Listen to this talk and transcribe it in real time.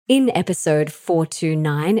In episode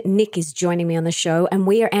 429, Nick is joining me on the show and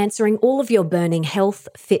we are answering all of your burning health,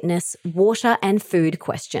 fitness, water and food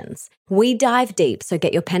questions. We dive deep, so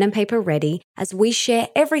get your pen and paper ready as we share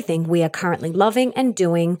everything we are currently loving and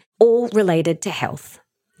doing, all related to health.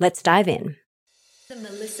 Let's dive in. The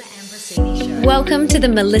Melissa Ambrosini Show. Welcome to the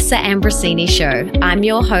Melissa Ambrosini Show. I'm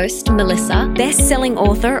your host, Melissa, best-selling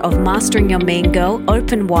author of Mastering Your Mean Girl,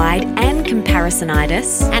 Open Wide, and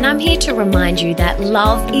Comparisonitis. And I'm here to remind you that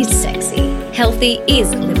love is sexy, healthy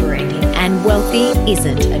is liberating, and wealthy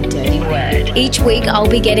isn't a dirty word. Each week, I'll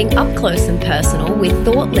be getting up close and personal with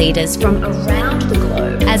thought leaders from around the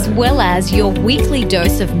globe, as well as your weekly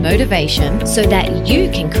dose of motivation so that you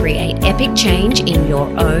can create epic change in your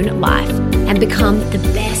own life and become the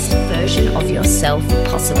best version of yourself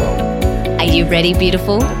possible. Are you ready,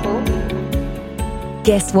 beautiful?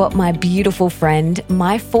 Guess what, my beautiful friend?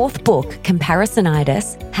 My fourth book,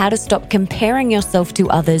 Comparisonitis, How to Stop Comparing Yourself to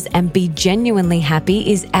Others and Be Genuinely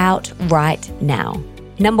Happy, is out right now.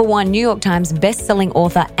 Number one New York Times bestselling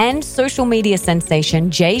author and social media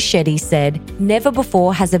sensation Jay Shetty said, "Never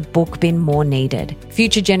before has a book been more needed.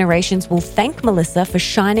 Future generations will thank Melissa for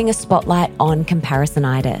shining a spotlight on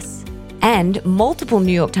comparisonitis." And multiple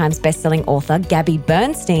New York Times bestselling author Gabby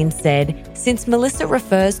Bernstein said, "Since Melissa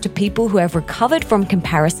refers to people who have recovered from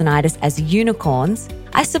comparisonitis as unicorns,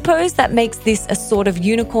 I suppose that makes this a sort of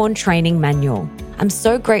unicorn training manual. I'm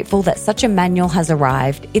so grateful that such a manual has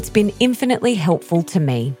arrived. It's been infinitely helpful to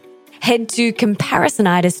me." Head to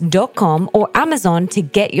comparisonitis.com or Amazon to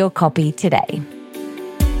get your copy today.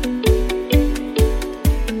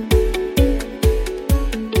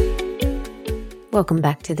 Welcome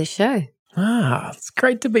back to the show. It's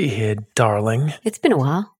great to be here, darling. It's been a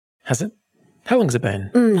while. Has it? How long's it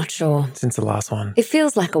been? Not sure. Since the last one. It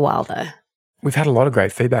feels like a while though. We've had a lot of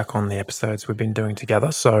great feedback on the episodes we've been doing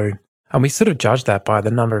together, and we sort of judge that by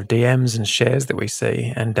the number of DMs and shares that we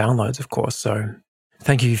see and downloads, of course. So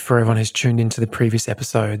thank you for everyone who's tuned into the previous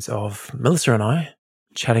episodes of Melissa and I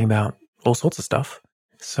chatting about all sorts of stuff.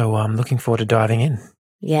 So I'm looking forward to diving in.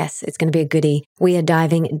 Yes, it's going to be a goodie. We are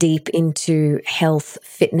diving deep into health,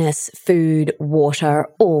 fitness, food, water,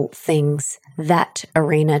 all things that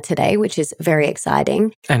arena today, which is very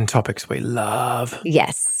exciting. And topics we love.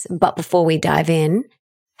 Yes, but before we dive in,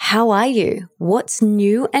 how are you? What's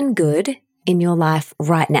new and good in your life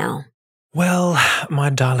right now? Well,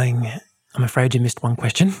 my darling, I'm afraid you missed one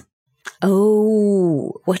question.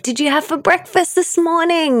 Oh, what did you have for breakfast this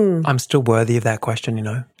morning? I'm still worthy of that question, you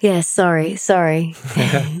know. Yeah, sorry.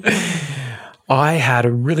 I had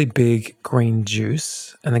a really big green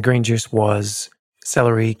juice, and the green juice was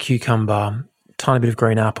celery, cucumber, tiny bit of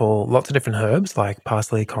green apple, lots of different herbs like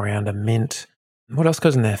parsley, coriander, mint. What else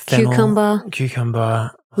goes in there? Fennel,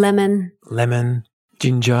 cucumber, lemon,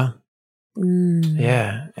 ginger.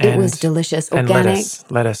 Yeah. It was delicious. Organic. And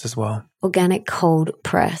lettuce as well. Organic cold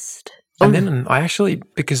pressed. And then I actually,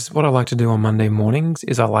 because what I like to do on Monday mornings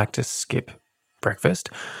is I like to skip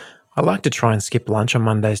breakfast. I like to try and skip lunch on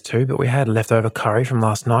Mondays too, but we had leftover curry from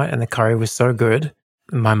last night and the curry was so good.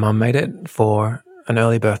 My mum made it for an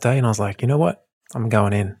early birthday and I was like, you know what? I'm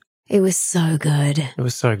going in. It was so good. It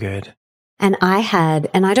was so good. And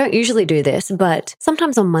I don't usually do this, but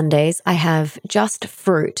sometimes on Mondays I have just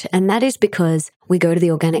fruit. And that is because we go to the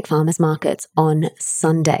organic farmers markets on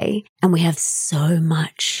Sunday and we have so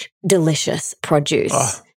much delicious produce.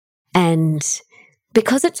 Oh. And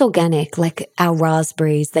because it's organic, like our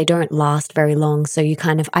raspberries, they don't last very long. So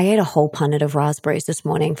I ate a whole punnet of raspberries this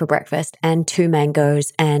morning for breakfast and 2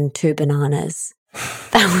 mangoes and 2 bananas.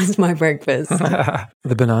 That was my breakfast.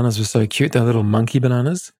 The bananas were so cute. They're little monkey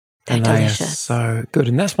bananas. They're delicious. So good.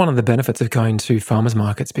 And that's one of the benefits of going to farmers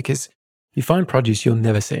markets because you find produce you'll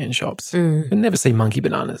never see in shops. You'll never see monkey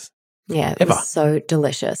bananas. Yeah, it was so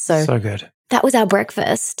delicious. So good. That was our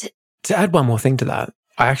breakfast. To add one more thing to that,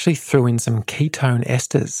 I actually threw in some ketone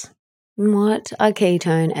esters. What are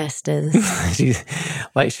ketone esters?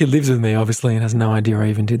 She lives with me, obviously, and has no idea I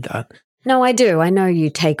even did that. No, I do. I know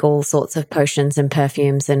you take all sorts of potions and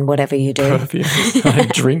perfumes and whatever you do. Perfume. I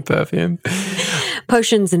drink perfume.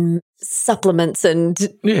 Potions and supplements and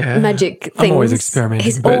magic things. I'm always experimenting.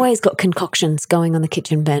 He's always got concoctions going on the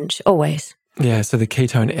kitchen bench, always. Yeah, so the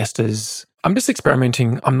ketone esters, I'm just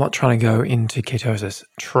experimenting. I'm not trying to go into ketosis.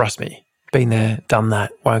 Trust me. Been there, done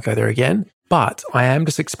that, won't go there again. But I am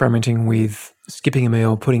just experimenting with skipping a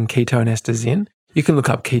meal, putting ketone esters in. You can look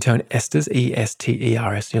up ketone esters,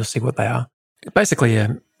 E-S-T-E-R-S, and you'll see what they are. Basically,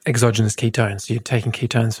 exogenous ketones. So you're taking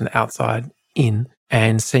ketones from the outside in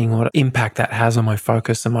and seeing what impact that has on my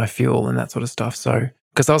focus and my fuel and that sort of stuff. So,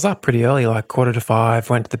 because I was up pretty early, like 4:45,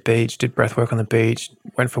 went to the beach, did breath work on the beach,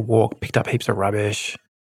 went for a walk, picked up heaps of rubbish,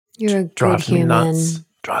 You're a good Drives me human. nuts.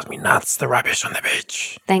 Drives me nuts, the rubbish on the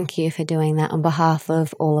beach. Thank you for doing that on behalf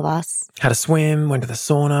of all of us. Had a swim, went to the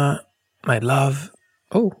sauna, made love.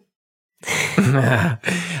 Oh. So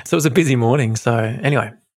it was a busy morning. So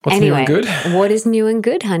anyway, what's new and good? What is new and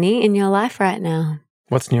good, honey, in your life right now?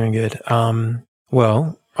 What's new and good?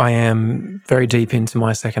 Well, I am very deep into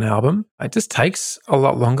my second album. It just takes a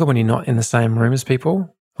lot longer when you're not in the same room as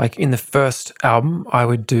people. Like in the first album, I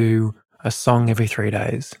would do a song every 3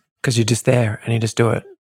 days because you're just there and you just do it.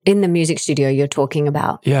 In the music studio you're talking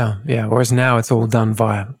about. Yeah. Whereas now it's all done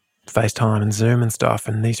via FaceTime and Zoom and stuff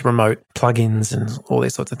and these remote plugins and all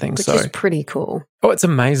these sorts of things. Which is pretty cool. Oh, it's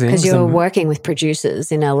amazing. Because you're working with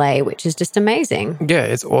producers in LA, which is just amazing. Yeah,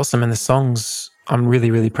 it's awesome. And the songs, I'm really,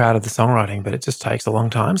 really proud of the songwriting, but it just takes a long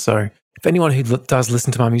time. So if anyone who does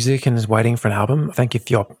listen to my music and is waiting for an album, thank you for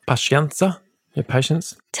your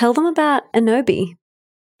patience. Tell them about Enobi.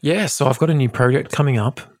 Yeah, so I've got a new project coming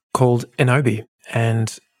up called Enobi.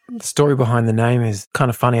 And the story behind the name is kind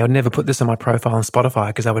of funny. I would never put this on my profile on Spotify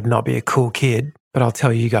because I would not be a cool kid, but I'll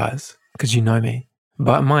tell you guys because you know me.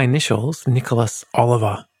 But my initials, Nicholas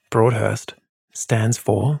Oliver Broadhurst, stands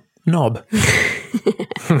for Knob,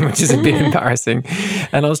 which is a bit embarrassing.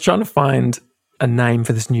 And I was trying to find a name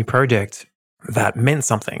for this new project that meant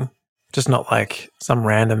something, just not like some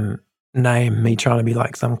random name, me trying to be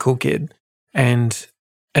like some cool kid. And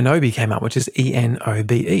Enobi came up, which is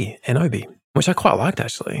Enobe, Enobi, which I quite liked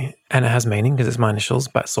actually. And it has meaning because it's my initials,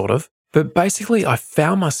 but sort of. But basically, I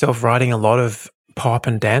found myself writing a lot of pop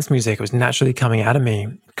and dance music. It was naturally coming out of me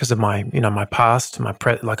because of my, my past,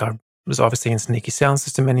 I was obviously in Sneaky Sound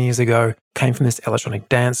System many years ago, came from this electronic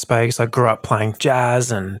dance space. I grew up playing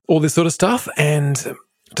jazz and all this sort of stuff and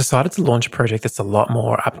decided to launch a project that's a lot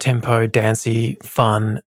more up-tempo, dancey,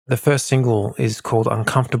 fun. The first single is called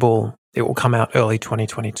Uncomfortable. It will come out early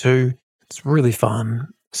 2022. It's really fun.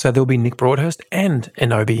 So there'll be Nick Broadhurst and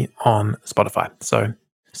Enobi on Spotify. So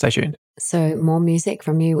stay tuned. So more music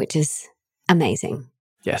from you, which is amazing.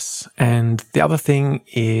 Yes. And the other thing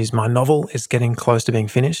is my novel is getting close to being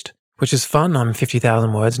finished, which is fun. I'm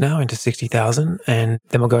 50,000 words now into 60,000. And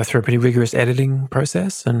then we'll go through a pretty rigorous editing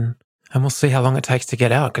process and we'll see how long it takes to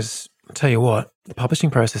get out. Because I'll tell you what, the publishing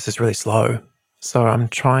process is really slow. So I'm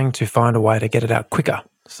trying to find a way to get it out quicker.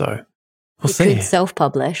 So we'll see. You could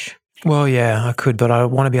self-publish. Well, yeah, I could, but I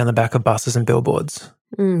want to be on the back of buses and billboards.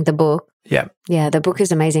 The book. Yeah. Yeah, the book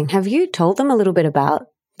is amazing. Have you told them a little bit about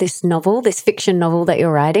this novel, this fiction novel that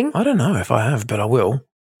you're writing? I don't know if I have, but I will.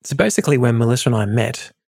 So basically when Melissa and I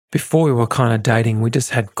met, before we were kind of dating, we just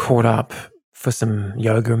had caught up for some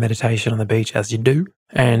yoga and meditation on the beach, as you do.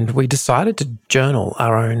 And we decided to journal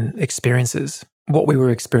our own experiences, what we were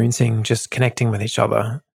experiencing, just connecting with each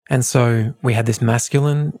other. And so we had this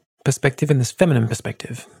masculine perspective and this feminine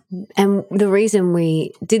perspective. And the reason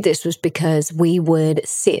we did this was because we would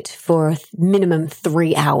sit for a minimum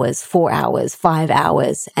 3 hours, 4 hours, 5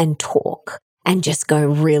 hours and talk and just go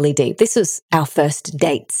really deep. This was our first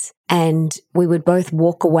dates. And we would both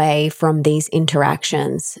walk away from these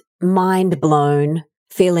interactions, mind blown,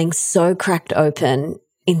 feeling so cracked open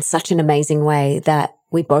in such an amazing way that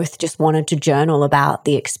we both just wanted to journal about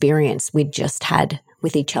the experience we'd just had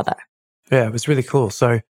with each other. Yeah, it was really cool.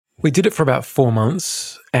 So we did it for about 4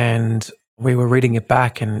 months and we were reading it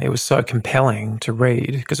back and it was so compelling to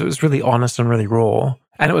read because it was really honest and really raw.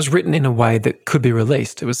 And it was written in a way that could be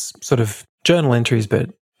released. It was sort of journal entries, but,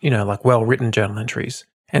 like well-written journal entries.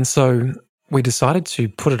 And so we decided to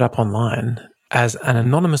put it up online as an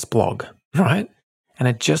anonymous blog, right? And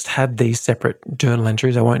it just had these separate journal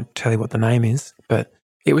entries. I won't tell you what the name is, but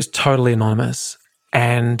it was totally anonymous.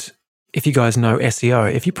 And if you guys know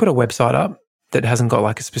SEO, if you put a website up that hasn't got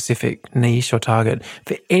like a specific niche or target,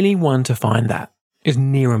 for anyone to find that is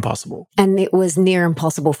near impossible. And it was near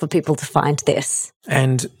impossible for people to find this.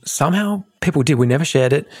 And somehow people did. We never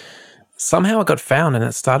shared it. Somehow it got found and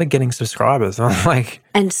it started getting subscribers. And I'm like...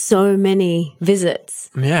 And so many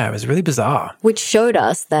visits. Yeah, it was really bizarre. Which showed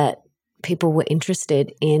us that people were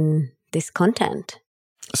interested in this content.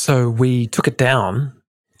 So we took it down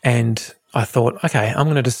and I thought, okay, I'm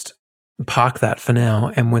going to just park that for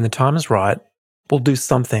now. And when the time is right, we'll do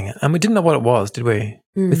something. And we didn't know what it was, did we?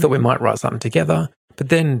 We thought we might write something together. But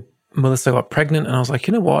then Melissa got pregnant and I was like,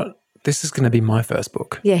 you know what? This is going to be my first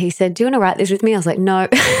book. Yeah, he said, do you want to write this with me? I was like, no.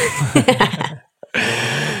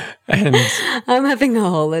 And I'm having a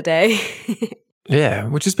holiday. yeah,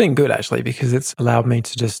 which has been good actually because it's allowed me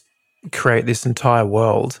to just create this entire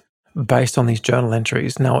world based on these journal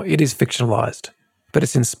entries. Now, it is fictionalized, but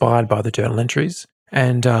it's inspired by the journal entries.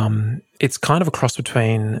 And it's kind of a cross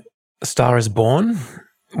between A Star is Born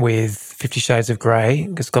with 50 Shades of Grey.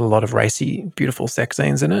 It's got a lot of racy, beautiful sex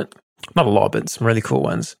scenes in it. Not a lot, but some really cool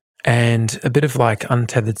ones. And a bit of like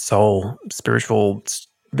untethered soul, spiritual,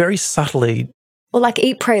 very subtly. Or like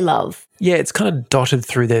Eat, Pray, Love. Yeah, it's kind of dotted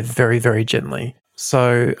through there very, very gently.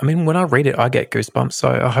 So, I mean, when I read it, I get goosebumps. So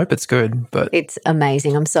I hope it's good. But it's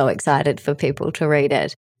amazing. I'm so excited for people to read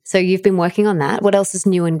it. So you've been working on that. What else is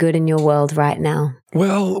new and good in your world right now?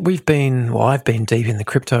 Well, I've been deep in the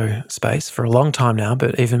crypto space for a long time now,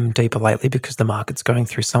 but even deeper lately because the market's going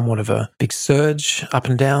through somewhat of a big surge, up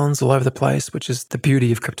and downs all over the place, which is the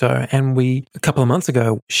beauty of crypto. And we, a couple of months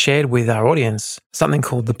ago, shared with our audience something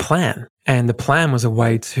called the plan. And the plan was a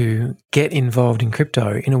way to get involved in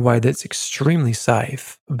crypto in a way that's extremely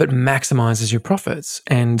safe, but maximizes your profits.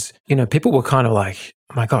 And, people were kind of like,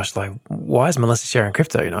 oh my gosh, like, why is Melissa sharing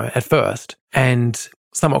crypto, at first? And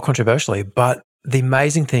somewhat controversially, but the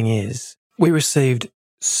amazing thing is we received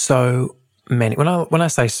so many, when I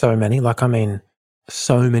say so many, like I mean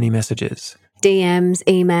so many messages. DMs,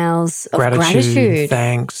 emails of gratitude.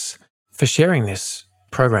 Thanks for sharing this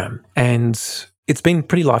program. And it's been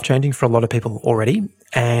pretty life-changing for a lot of people already.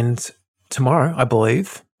 And tomorrow, I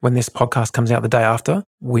believe, when this podcast comes out the day after,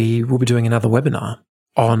 we will be doing another webinar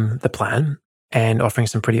on the plan and offering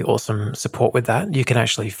some pretty awesome support with that. You can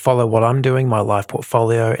actually follow what I'm doing, my live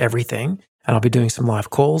portfolio, everything. And I'll be doing some live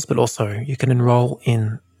calls, but also you can enroll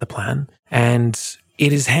in the plan. And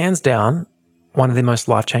it is hands down one of the most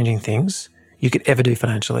life-changing things you could ever do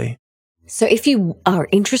financially. So if you are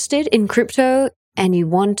interested in crypto and you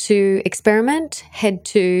want to experiment, head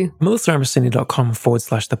to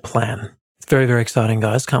melissaambrosini.com/the plan. It's very, very exciting,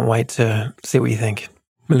 guys. Can't wait to see what you think.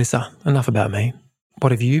 Melissa, enough about me.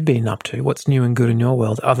 What have you been up to? What's new and good in your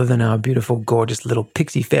world other than our beautiful, gorgeous little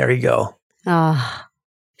pixie fairy girl?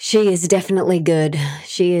 She is definitely good.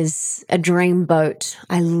 She is a dreamboat.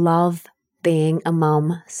 I love being a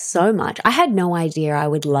mum so much. I had no idea I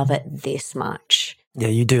would love it this much. Yeah,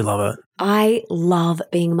 you do love it. I love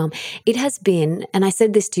being a mum. It has been, and I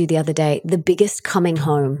said this to you the other day, the biggest coming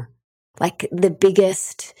home. Like the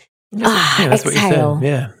biggest that's exhale. What you said.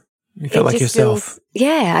 Yeah. You felt like yourself.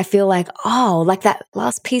 I feel like, like that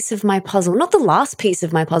last piece of my puzzle. Not the last piece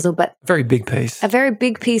of my puzzle, but very big piece. A very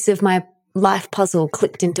big piece of my life puzzle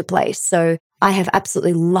clicked into place. So I have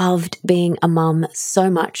absolutely loved being a mum so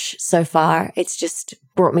much so far. It's just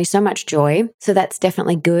brought me so much joy. So that's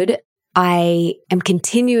definitely good. I am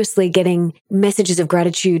continuously getting messages of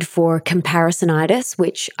gratitude for comparisonitis,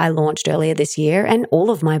 which I launched earlier this year, and all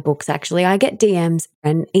of my books, actually. I get DMs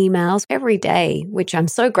and emails every day, which I'm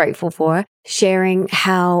so grateful for, sharing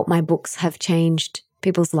how my books have changed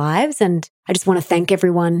people's lives. And I just want to thank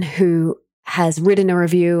everyone who has written a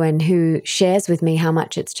review and who shares with me how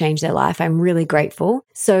much it's changed their life. I'm really grateful.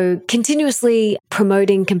 So continuously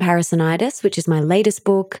promoting comparisonitis, which is my latest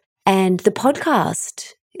book, and the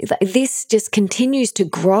podcast. This just continues to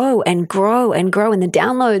grow and grow and grow, and the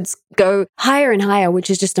downloads go higher and higher, which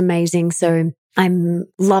is just amazing. So I'm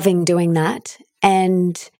loving doing that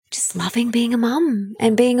and just loving being a mum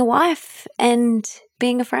and being a wife and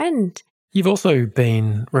being a friend. You've also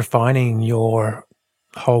been refining your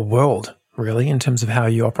whole world, really, in terms of how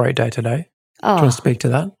you operate day to day. Do you want to speak to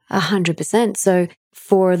that? 100%. So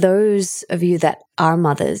for those of you that are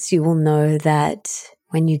mothers, you will know that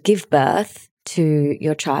when you give birth to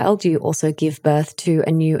your child, you also give birth to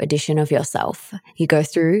a new edition of yourself. You go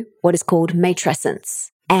through what is called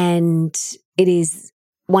matrescence, and it is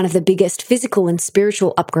one of the biggest physical and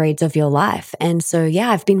spiritual upgrades of your life. And so,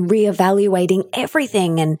 I've been reevaluating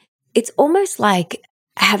everything, and it's almost like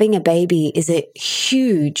having a baby is a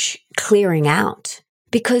huge clearing out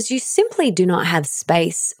because you simply do not have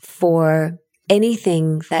space for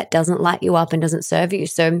anything that doesn't light you up and doesn't serve you.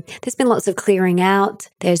 So there's been lots of clearing out.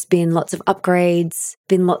 There's been lots of upgrades,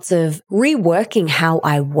 been lots of reworking how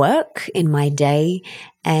I work in my day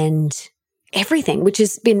and everything, which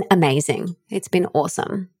has been amazing. It's been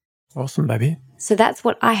awesome. Awesome, baby. So that's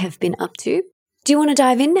what I have been up to. Do you want to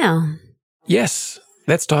dive in now? Yes.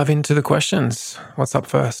 Let's dive into the questions. What's up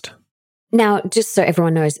first? Now, just so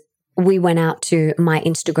everyone knows, we went out to my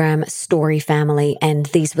Instagram story family and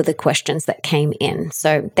these were the questions that came in.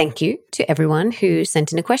 So thank you to everyone who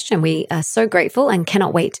sent in a question. We are so grateful and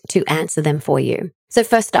cannot wait to answer them for you. So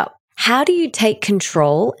first up, how do you take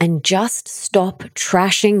control and just stop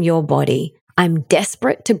trashing your body? I'm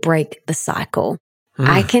desperate to break the cycle.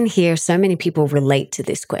 I can hear so many people relate to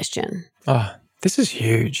this question. Oh, this is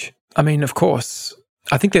huge. I mean, of course,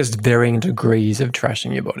 I think there's varying degrees of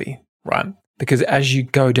trashing your body, right? Because as you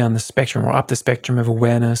go down the spectrum or up the spectrum of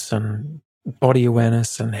awareness and body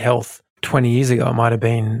awareness and health, 20 years ago, it might have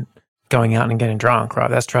been going out and getting drunk, right?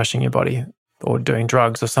 That's trashing your body. or doing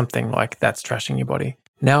drugs or something, like that's trashing your body.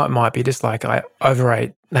 Now it might be just like I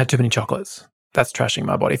overate, had too many chocolates. That's trashing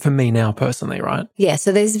my body for me now personally, right? Yeah,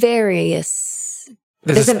 so there's various...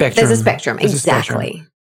 There's a spectrum. There's a spectrum, There's a exactly. spectrum.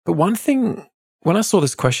 But one thing, when I saw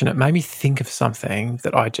this question, it made me think of something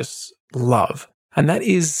that I just love, and that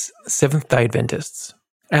is Seventh-day Adventists.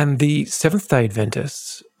 And the Seventh-day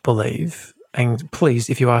Adventists believe, and please,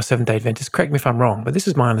 if you are a Seventh-day Adventist, correct me if I'm wrong, but this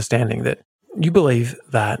is my understanding, that you believe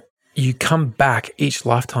that you come back each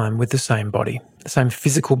lifetime with the same body, the same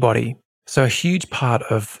physical body. So a huge part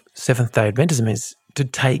of Seventh-day Adventism is to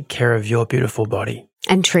take care of your beautiful body.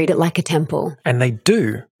 And treat it like a temple. And they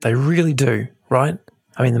do. They really do, right?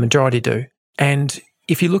 I mean, the majority do. And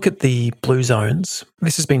if you look at the blue zones,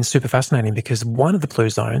 this has been super fascinating because one of the blue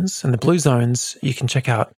zones, and the blue zones, you can check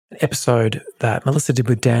out an episode that Melissa did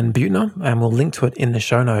with Dan Buettner, and we'll link to it in the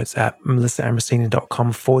show notes at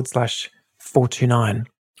melissaambrosini.com/429.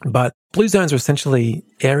 But blue zones are essentially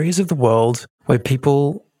areas of the world where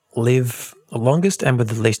people live the longest and with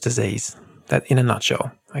the least disease. That in a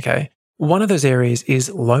nutshell, okay? One of those areas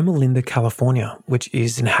is Loma Linda, California, which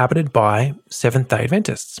is inhabited by Seventh-day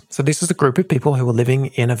Adventists. So this is a group of people who are living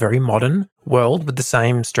in a very modern world with the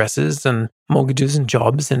same stresses and mortgages and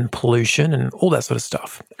jobs and pollution and all that sort of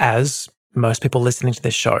stuff as most people listening to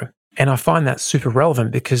this show. And I find that super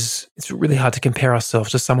relevant because it's really hard to compare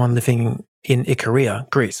ourselves to someone living in Ikaria,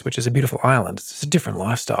 Greece, which is a beautiful island. It's a different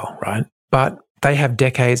lifestyle, right? But they have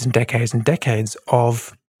decades and decades and decades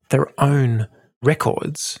of their own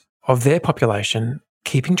records of their population,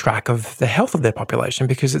 keeping track of the health of their population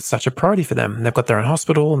because it's such a priority for them. They've got their own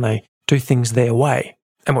hospital and they do things their way.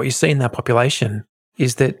 And what you see in that population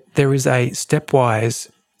is that there is a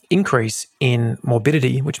stepwise increase in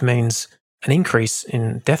morbidity, which means an increase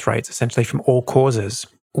in death rates essentially from all causes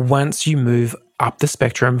once you move up the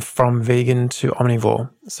spectrum from vegan to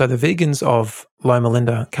omnivore. So the vegans of Loma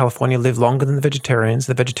Linda, California live longer than the vegetarians.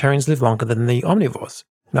 The vegetarians live longer than the omnivores.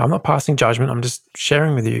 Now, I'm not passing judgment. I'm just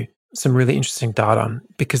sharing with you some really interesting data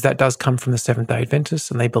because that does come from the Seventh-day Adventists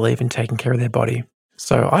and they believe in taking care of their body.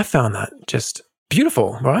 So I found that just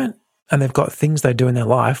beautiful, right? And they've got things they do in their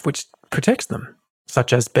life which protects them,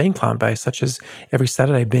 such as being plant-based, such as every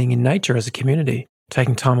Saturday being in nature as a community,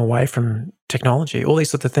 taking time away from technology, all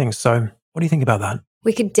these sorts of things. So what do you think about that?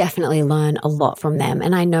 We could definitely learn a lot from them.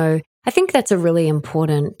 And I think that's a really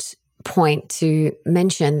important point to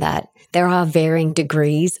mention, that there are varying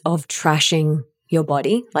degrees of trashing your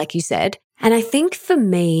body, like you said. And I think for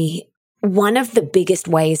me, one of the biggest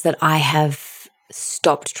ways that I have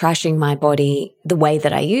stopped trashing my body the way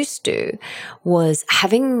that I used to was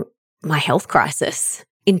having my health crisis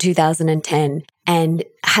in 2010, and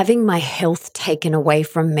having my health taken away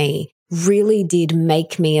from me really did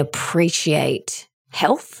make me appreciate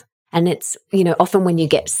health. And it's, often when you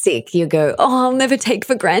get sick, you go, oh, I'll never take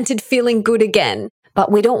for granted feeling good again.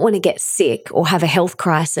 But we don't want to get sick or have a health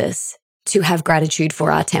crisis to have gratitude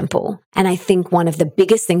for our temple. And I think one of the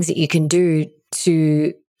biggest things that you can do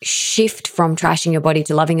to shift from trashing your body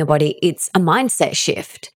to loving your body, it's a mindset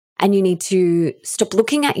shift. And you need to stop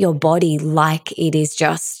looking at your body like it is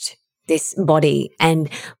just this body, and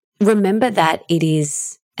remember that it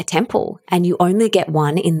is a temple and you only get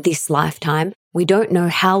one in this lifetime. We don't know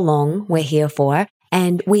how long we're here for,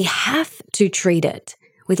 and we have to treat it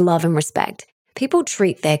with love and respect. People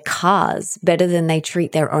treat their cars better than they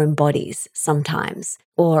treat their own bodies sometimes,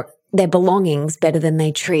 or their belongings better than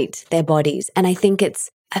they treat their bodies. And I think it's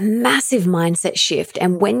a massive mindset shift.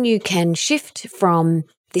 And when you can shift from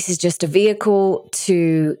this is just a vehicle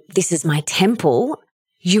to this is my temple,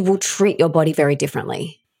 you will treat your body very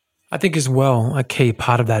differently. I think as well, a key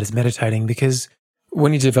part of that is meditating, because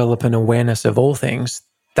when you develop an awareness of all things,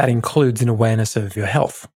 that includes an awareness of your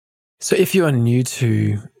health. So if you are new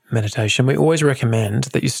to meditation, we always recommend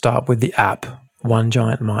that you start with the app, One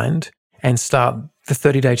Giant Mind, and start the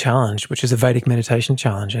 30-day challenge, which is a Vedic meditation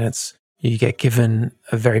challenge. And you get given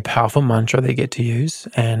a very powerful mantra that you get to use,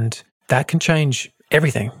 and that can change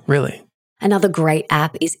everything, really. Another great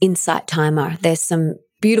app is Insight Timer. There's some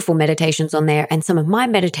beautiful meditations on there, and some of my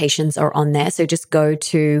meditations are on there. So just go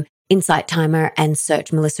to Insight Timer and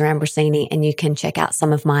search Melissa Ambrosini, and you can check out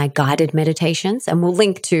some of my guided meditations. And we'll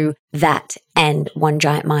link to that and One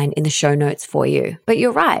Giant Mind in the show notes for you. But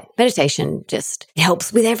you're right, meditation just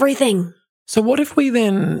helps with everything. So what if we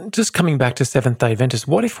then, just coming back to Seventh-day Adventists,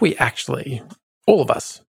 what if we actually, all of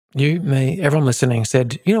us, you, me, everyone listening,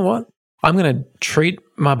 said, you know what? I'm going to treat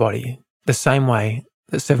my body the same way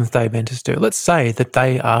that Seventh-day Adventists do. Let's say that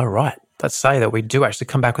they are right. Let's say that we do actually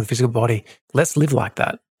come back with a physical body. Let's live like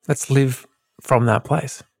that. Let's live from that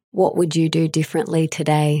place. What would you do differently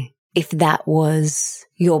today if that was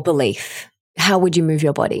your belief? How would you move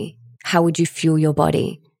your body? How would you fuel your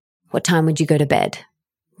body? What time would you go to bed?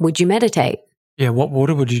 Would you meditate? Yeah, what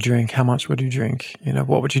water would you drink? How much would you drink?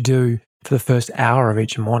 What would you do for the first hour of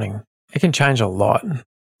each morning? It can change a lot.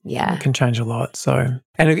 Yeah. It can change a lot. So,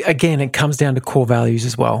 and again, it comes down to core values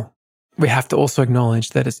as well. We have to also acknowledge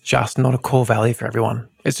that it's just not a core value for everyone.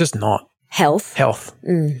 It's just not. Health.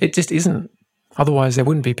 It just isn't. Otherwise, there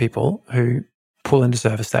wouldn't be people who pull into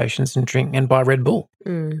service stations and drink and buy Red Bull,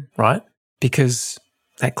 right? Because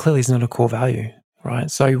that clearly is not a core value, right?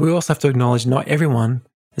 So we also have to acknowledge not everyone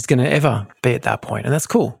is going to ever be at that point, and that's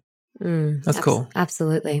cool. That's cool.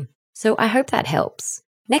 Absolutely. So I hope that helps.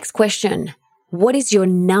 Next question. What is your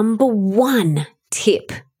number one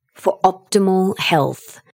tip for optimal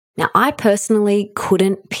health? Now, I personally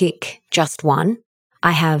couldn't pick just one.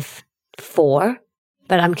 I have 4,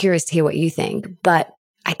 but I'm curious to hear what you think. But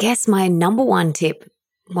I guess my number one tip,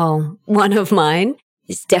 well, one of mine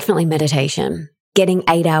is definitely meditation. Getting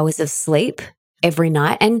 8 hours of sleep every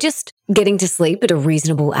night and just getting to sleep at a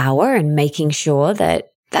reasonable hour and making sure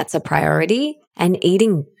that that's a priority, and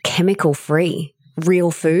eating chemical-free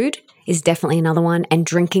real food is definitely another one, and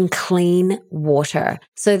drinking clean water.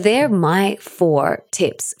 So they're my 4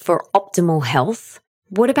 tips for optimal health.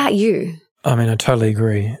 What about you? I mean, I totally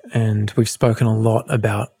agree. And we've spoken a lot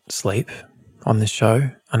about sleep on this show.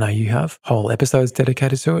 I know you have whole episodes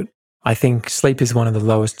dedicated to it. I think sleep is one of the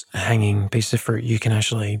lowest hanging pieces of fruit you can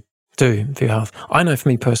actually do for your health. I know for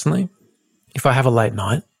me personally, if I have a late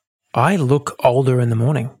night, I look older in the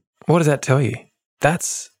morning. What does that tell you?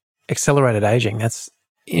 That's accelerated aging. That's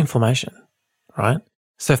inflammation, right?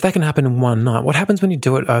 So if that can happen in one night, what happens when you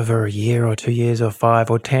do it over a year or 2 years or 5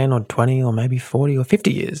 or 10 or 20 or maybe 40 or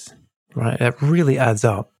 50 years, right? That really adds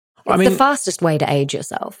up. It's the fastest way to age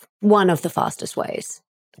yourself. One of the fastest ways.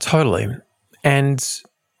 Totally. And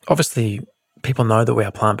obviously people know that we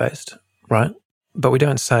are plant-based, right? But we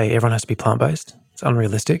don't say everyone has to be plant-based. It's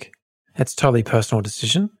unrealistic. It's a totally personal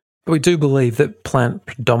decision. But we do believe that plant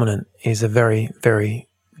predominant is a very, very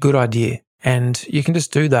good idea. And you can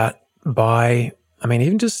just do that by,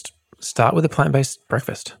 even just start with a plant-based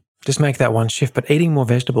breakfast. Just make that one shift, but eating more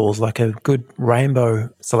vegetables, like a good rainbow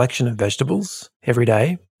selection of vegetables every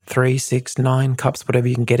day, 3, 6, 9 cups, whatever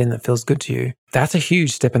you can get in that feels good to you. That's a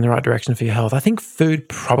huge step in the right direction for your health. I think food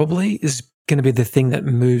probably is going to be the thing that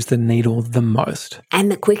moves the needle the most.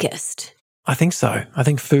 And the quickest. I think so. I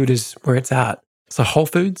think food is where it's at. So whole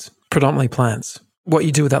foods, predominantly plants. What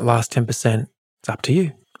you do with that last 10%, it's up to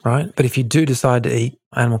you, right? But if you do decide to eat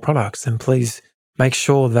animal products, then please make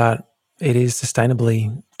sure that it is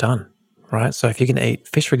sustainably done, right? So if you're going to eat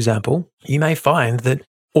fish, for example, you may find that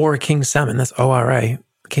Ora King salmon, that's ORA,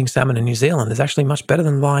 king salmon in New Zealand, is actually much better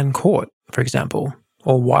than line caught, for example,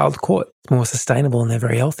 or wild caught. It's more sustainable and they're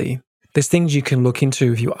very healthy. There's things you can look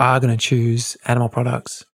into if you are going to choose animal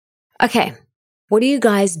products. Okay. What do you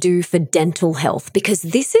guys do for dental health? Because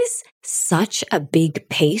this is such a big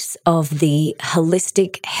piece of the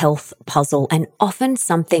holistic health puzzle and often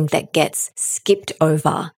something that gets skipped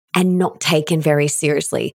over and not taken very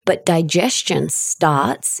seriously. But digestion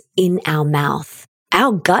starts in our mouth.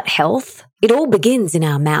 Our gut health, it all begins in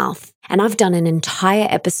our mouth. And I've done an entire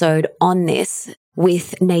episode on this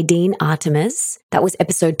with Nadine Artemis. That was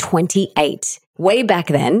episode 28, way back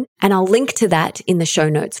then. And I'll link to that in the show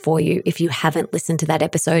notes for you if you haven't listened to that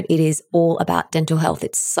episode. It is all about dental health.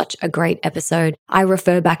 It's such a great episode. I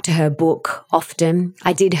refer back to her book often.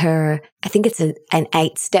 I did her, I think it's an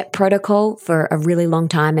 8-step protocol for a really long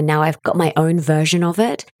time, and now I've got my own version of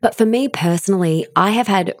it. But for me personally, I have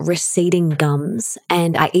had receding gums,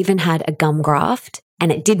 and I even had a gum graft.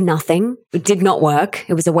 And it did nothing. It did not work.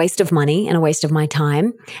 It was a waste of money and a waste of my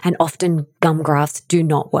time. And often gum grafts do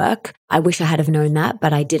not work. I wish I had have known that,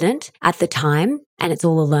 but I didn't at the time. And it's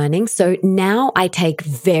all a learning. So now I take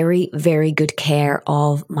very, very good care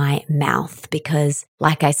of my mouth because,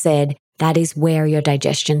 like I said, that is where your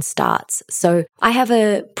digestion starts. So I have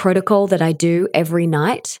a protocol that I do every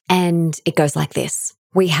night, and it goes like this.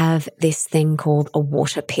 We have this thing called a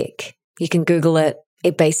water pick. You can Google it.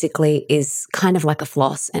 It basically is kind of like a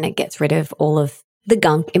floss, and it gets rid of all of the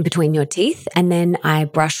gunk in between your teeth. And then I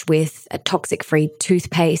brush with a toxic-free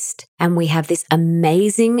toothpaste, and we have this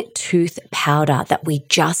amazing tooth powder that we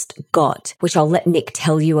just got, which I'll let Nick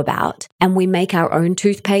tell you about. And we make our own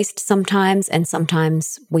toothpaste sometimes, and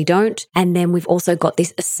sometimes we don't. And then we've also got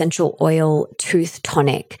this essential oil tooth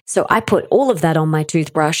tonic. So I put all of that on my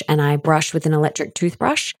toothbrush, and I brush with an electric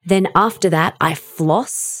toothbrush. Then after that, I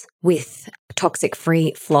floss with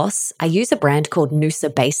toxic-free floss. I use a brand called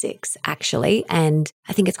Noosa Basics, actually, and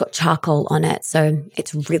I think it's got charcoal on it, so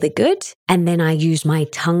it's really good. And then I use my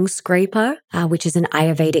tongue scraper, which is an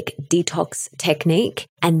Ayurvedic detox technique.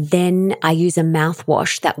 And then I use a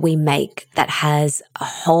mouthwash that we make that has a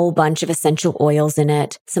whole bunch of essential oils in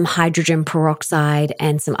it, some hydrogen peroxide,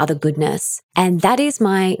 and some other goodness. And that is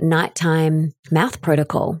my nighttime mouth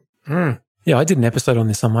protocol. Yeah, I did an episode on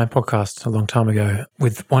this on my podcast a long time ago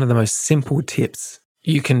with one of the most simple tips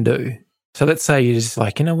you can do. So let's say you're just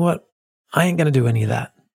like, you know what? I ain't going to do any of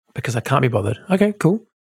that because I can't be bothered. Okay, cool.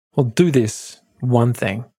 Well, do this one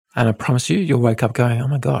thing. And I promise you, you'll wake up going, oh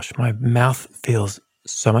my gosh, my mouth feels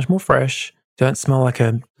so much more fresh. Don't smell like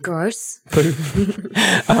a gross poo.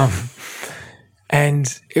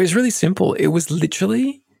 And it was really simple. It was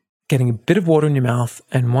literally getting a bit of water in your mouth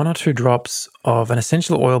and 1 or 2 drops of an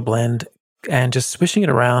essential oil blend and just swishing it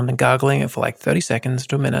around and gargling it for like 30 seconds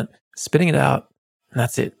to a minute, spitting it out, and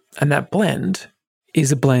that's it. And that blend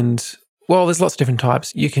is a blend, well, there's lots of different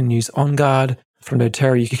types. You can use On Guard from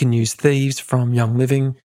doTERRA, you can use Thieves from Young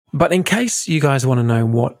Living. But in case you guys want to know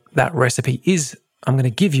what that recipe is, I'm going to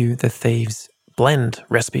give you the Thieves blend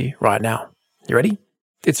recipe right now. You ready?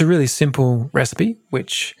 It's a really simple recipe,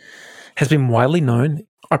 which has been widely known.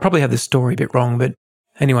 I probably have this story a bit wrong, but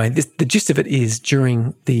anyway, the gist of it is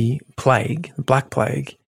during the plague, the Black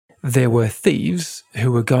Plague, there were thieves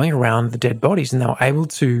who were going around the dead bodies and they were able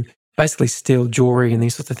to basically steal jewelry and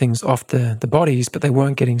these sorts of things off the bodies, but they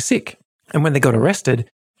weren't getting sick. And when they got arrested,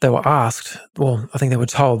 they were asked, well, I think they were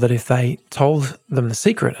told that if they told them the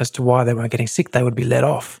secret as to why they weren't getting sick, they would be let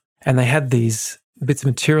off. And they had these bits of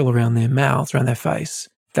material around their mouths, around their face,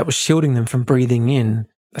 that was shielding them from breathing in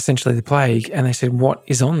essentially the plague. And they said, what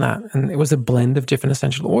is on that? And it was a blend of different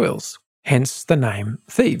essential oils, hence the name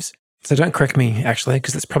Thieves. So don't correct me, actually,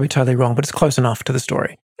 because it's probably totally wrong, but it's close enough to the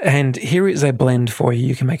story. And here is a blend for you.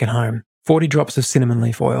 You can make it home. 40 drops of cinnamon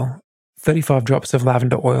leaf oil, 35 drops of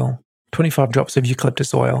lavender oil, 25 drops of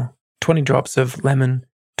eucalyptus oil, 20 drops of lemon,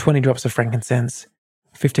 20 drops of frankincense,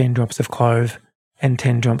 15 drops of clove, and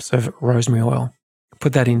 10 drops of rosemary oil.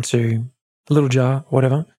 Put that into a little jar,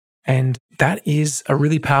 whatever. And that is a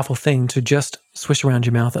really powerful thing to just swish around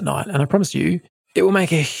your mouth at night. And I promise you, it will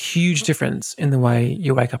make a huge difference in the way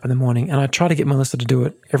you wake up in the morning. And I try to get Melissa to do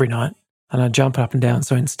it every night. And I jump up and down.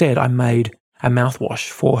 So instead, I made a mouthwash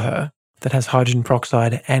for her that has hydrogen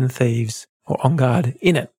peroxide and Thieves or On Guard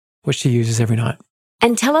in it, which she uses every night.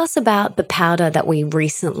 And tell us about the powder that we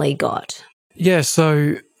recently got. Yeah,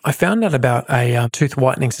 so I found out about a tooth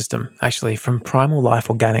whitening system, actually, from Primal Life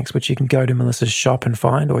Organics, which you can go to Melissa's shop and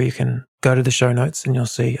find, or you can go to the show notes and you'll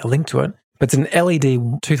see a link to it. But it's an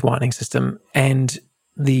LED tooth whitening system, and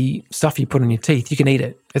the stuff you put on your teeth, you can eat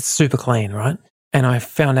it. It's super clean, right? And I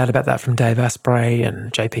found out about that from Dave Asprey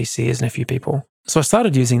and JP Sears and a few people. So I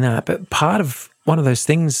started using that, but part of one of those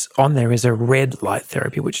things on there is a red light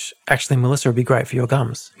therapy, which actually, Melissa, would be great for your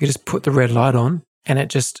gums. You just put the red light on and it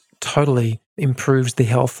just totally improves the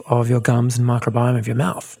health of your gums and microbiome of your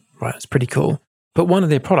mouth, right? It's pretty cool. But one of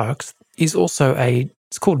their products is also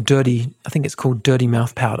it's called Dirty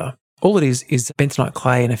Mouth Powder. All it is bentonite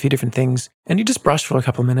clay and a few different things, and you just brush for a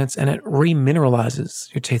couple of minutes and it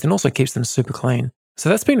remineralizes your teeth and also keeps them super clean. So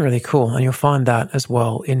that's been really cool, and you'll find that as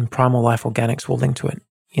well in Primal Life Organics. We'll link to it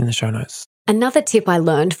in the show notes. Another tip I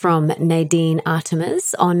learned from Nadine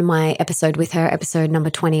Artemis on my episode with her, episode number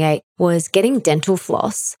 28, was getting dental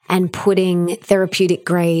floss and putting therapeutic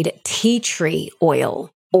grade tea tree oil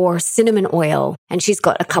or cinnamon oil. And she's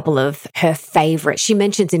got a couple of her favorite, she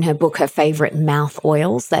mentions in her book her favorite mouth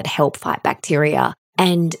oils that help fight bacteria.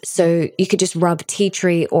 And so you could just rub tea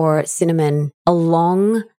tree or cinnamon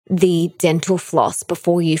along the dental floss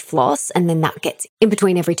before you floss, and then that gets in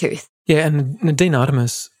between every tooth. Yeah, and Nadine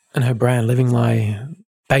Artemis and her brand, Living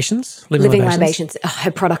Libations. Oh,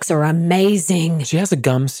 her products are amazing. She has a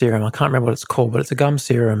gum serum. I can't remember what it's called, but it's a gum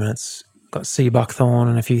serum and it's got sea buckthorn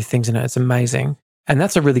and a few things in it. It's amazing. And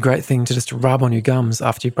that's a really great thing to just rub on your gums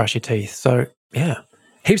after you brush your teeth. So yeah,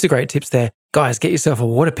 heaps of great tips there. Guys, get yourself a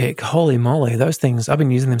water pick. Holy moly, those things, I've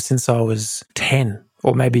been using them since I was 10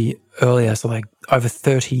 or maybe earlier, so like over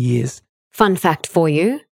 30 years. Fun fact for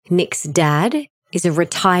you, Nick's dad is a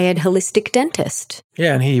retired holistic dentist.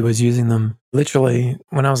 Yeah, and he was using them literally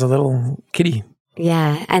when I was a little kiddie.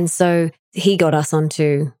 Yeah, and so he got us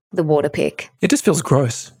onto the water pick. It just feels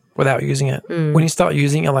gross without using it. When you start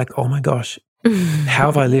using it, you're like, oh my gosh, how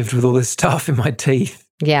have I lived with all this stuff in my teeth?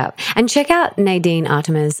 Yeah. And check out Nadine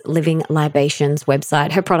Artemis' Living Libations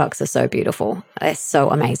website. Her products are so beautiful. They're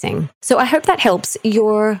so amazing. So I hope that helps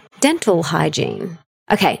your dental hygiene.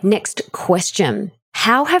 Okay, next question.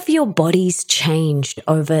 How have your bodies changed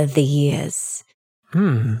over the years?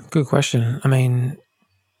 Good question. I mean,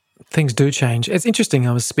 things do change. It's interesting.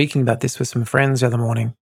 I was speaking about this with some friends the other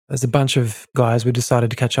morning. There's a bunch of guys. We decided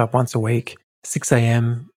to catch up once a week, 6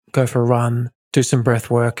 a.m., go for a run, do some breath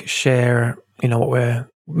work, share, what we're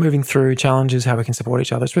moving through, challenges, how we can support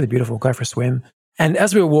each other. It's really beautiful. Go for a swim. And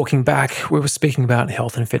as we were walking back, we were speaking about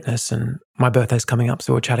health and fitness, and my birthday's coming up,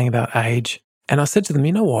 so we're chatting about age. And I said to them,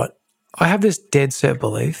 you know what? I have this dead set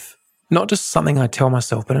belief, not just something I tell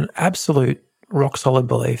myself, but an absolute rock solid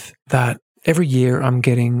belief that every year I'm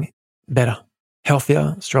getting better,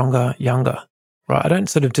 healthier, stronger, younger, right? I don't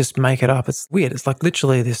sort of just make it up. It's weird. It's like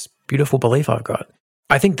literally this beautiful belief I've got.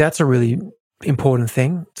 I think that's a really important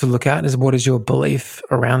thing to look at, is what is your belief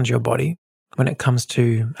around your body when it comes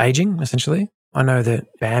to aging, essentially. I know that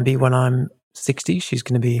Bambi, when I'm 60, she's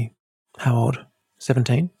going to be, how old?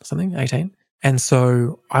 17, something, 18. And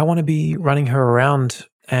so I want to be running her around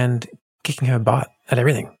and kicking her butt at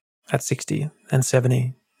everything at 60 and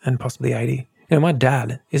 70 and possibly 80. My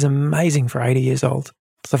dad is amazing for 80 years old.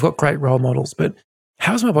 So I've got great role models, but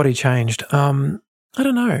how's my body changed? I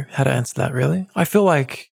don't know how to answer that, really. I feel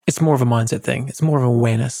like it's more of a mindset thing. It's more of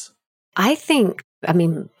awareness. I think,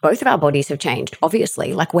 both of our bodies have changed,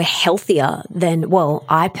 obviously. Like, we're healthier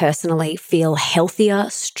I personally feel healthier,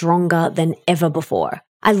 stronger than ever before.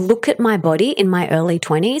 I look at my body in my early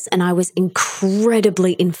 20s and I was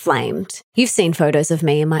incredibly inflamed. You've seen photos of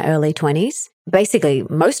me in my early 20s. Basically,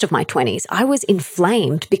 most of my 20s, I was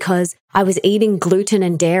inflamed because I was eating gluten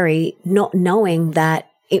and dairy, not knowing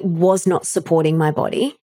that it was not supporting my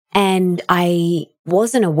body. And I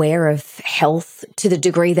wasn't aware of health to the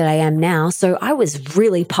degree that I am now. So I was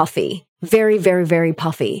really puffy, very, very, very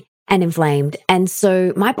puffy and inflamed. And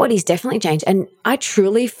so my body's definitely changed. And I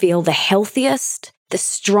truly feel the healthiest, the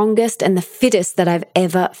strongest, and the fittest that I've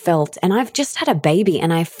ever felt. And I've just had a baby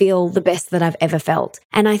and I feel the best that I've ever felt.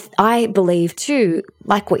 And I believe too,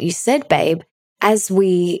 like what you said, babe, as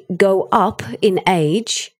we go up in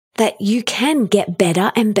age, that you can get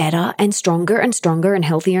better and better and stronger and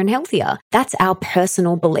healthier and healthier. That's our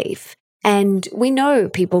personal belief. And we know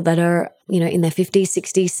people that are, in their 50s,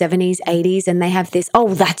 60s, 70s, 80s, and they have this,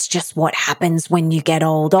 that's just what happens when you get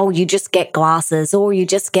old. You just get glasses or you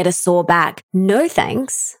just get a sore back. No,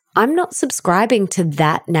 thanks. I'm not subscribing to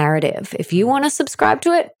that narrative. If you want to subscribe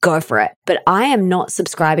to it, go for it. But I am not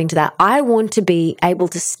subscribing to that. I want to be able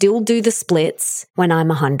to still do the splits when I'm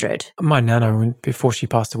 100. My nana, before she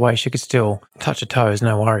passed away, she could still touch her toes,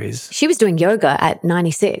 no worries. She was doing yoga at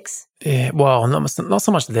 96. Yeah, well, not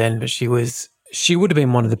so much then, but she would have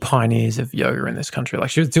been one of the pioneers of yoga in this country. Like,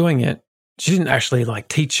 she was doing it. She didn't actually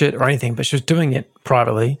teach it or anything, but she was doing it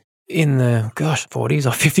privately in the, 40s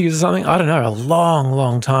or 50s or something. I don't know, a long,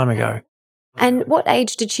 long time ago. And what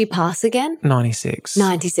age did she pass again? 96.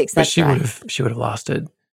 96, that's but right. She would have lasted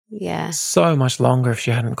so much longer if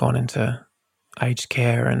she hadn't gone into aged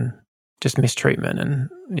care and just mistreatment and,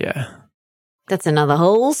 That's another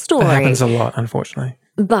whole story. It happens a lot, unfortunately.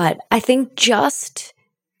 But I think just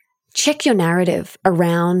check your narrative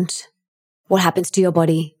around what happens to your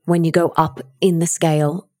body when you go up in the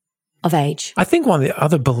scale of age. I think one of the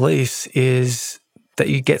other beliefs is that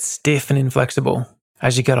you get stiff and inflexible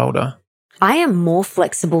as you get older. I am more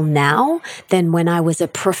flexible now than when I was a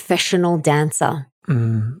professional dancer,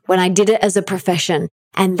 when I did it as a profession.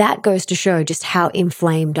 And that goes to show just how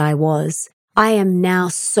inflamed I was. I am now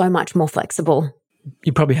so much more flexible.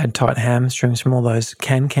 You probably had tight hamstrings from all those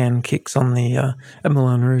can kicks on the at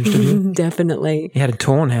Moulin Rouge, didn't you? Definitely. You had a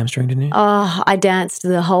torn hamstring, didn't you? Oh, I danced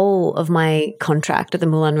the whole of my contract at the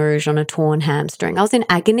Moulin Rouge on a torn hamstring. I was in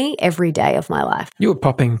agony every day of my life. You were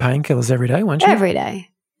popping painkillers every day, weren't you? Every day.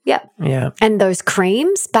 Yep. Yeah. And those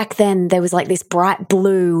creams, back then there was this bright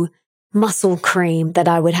blue muscle cream that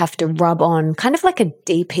I would have to rub on, kind of like a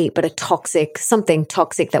deep heat, but something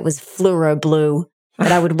toxic that was fluoro blue.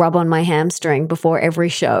 That I would rub on my hamstring before every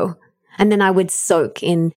show. And then I would soak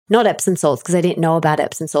in, not Epsom salts, because I didn't know about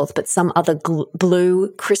Epsom salts, but some other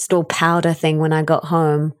blue crystal powder thing when I got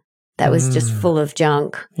home that was just full of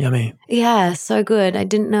junk. Yummy. Yeah, so good. I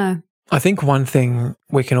didn't know. I think one thing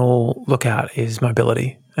we can all look at is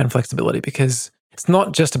mobility and flexibility, because it's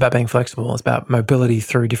not just about being flexible, it's about mobility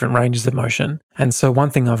through different ranges of motion. And so one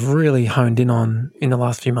thing I've really honed in on in the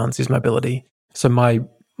last few months is mobility. So my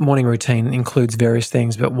morning routine includes various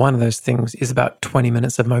things, but one of those things is about 20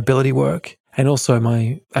 minutes of mobility work. And also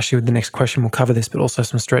the next question will cover this, but also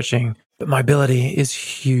some stretching. But mobility is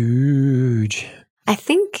huge. I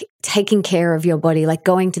think taking care of your body, like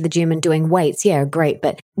going to the gym and doing weights, great.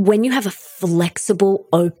 But when you have a flexible,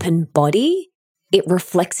 open body, it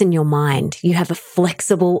reflects in your mind. You have a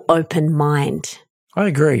flexible, open mind. I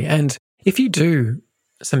agree. And if you do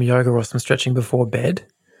some yoga or some stretching before bed,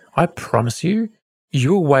 I promise you,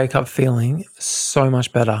 you'll wake up feeling so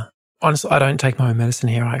much better. Honestly, I don't take my own medicine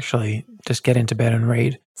here. I actually just get into bed and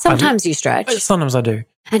read. Sometimes you stretch. Sometimes I do.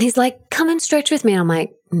 And he's like, come and stretch with me. And I'm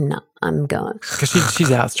like, no, I'm going. Because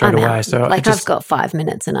she's out straight away. Out. So like I've got 5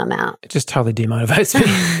 minutes and I'm out. It just totally demotivates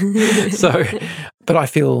me. But I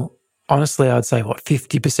feel, honestly, I'd say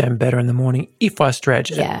 50% better in the morning if I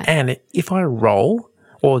stretch. Yeah. And if I roll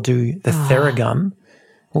or do the Theragun,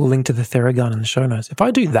 we'll link to the Theragun in the show notes. If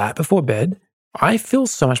I do that before bed, I feel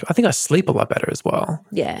so much, I think I sleep a lot better as well.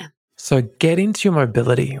 Yeah. So get into your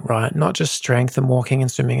mobility, right? Not just strength and walking and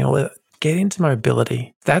swimming and all that. Get into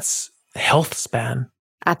mobility. That's health span.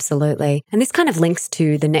 Absolutely. And this kind of links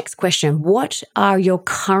to the next question. What are your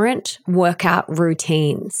current workout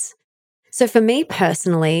routines? So for me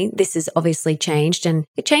personally, this has obviously changed and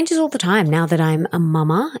it changes all the time. Now that I'm a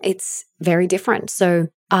mama, it's very different. So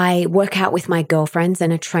I work out with my girlfriends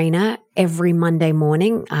and a trainer every Monday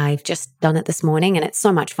morning. I've just done it this morning and it's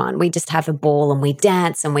so much fun. We just have a ball and we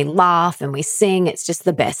dance and we laugh and we sing. It's just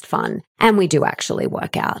the best fun. And we do actually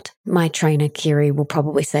work out. My trainer, Kiri, will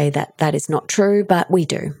probably say that that is not true, but we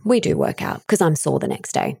do. We do work out because I'm sore the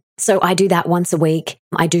next day. So I do that once a week.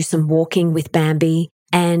 I do some walking with Bambi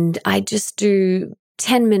and I just do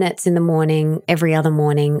 10 minutes in the morning, every other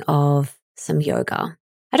morning of some yoga.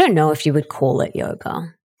 I don't know if you would call it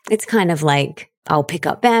yoga. It's kind of like I'll pick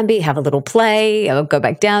up Bambi, have a little play, I'll go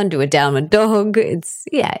back down, do a downward dog.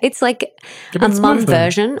 It's like a mum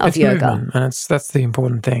version of yoga. Movement, and that's the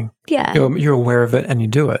important thing. Yeah. You're aware of it and you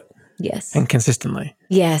do it. Yes. And consistently.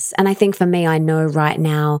 Yes. And I think for me, I know right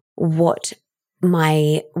now what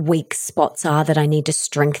my weak spots are that I need to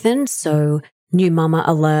strengthen. So new mama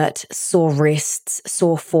alert, sore wrists,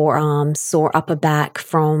 sore forearms, sore upper back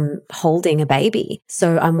from holding a baby.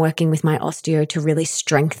 So I'm working with my osteo to really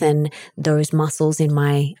strengthen those muscles in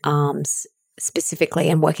my arms specifically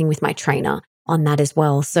and working with my trainer on that as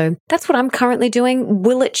well. So that's what I'm currently doing.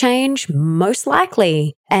 Will it change? Most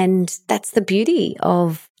likely. And that's the beauty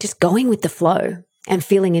of just going with the flow and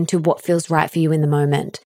feeling into what feels right for you in the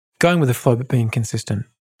moment. Going with the flow, but being consistent.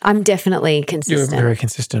 I'm definitely consistent. You're very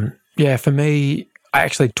consistent. Yeah, for me, I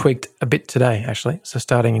actually tweaked a bit today, actually. So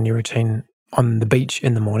starting a new routine on the beach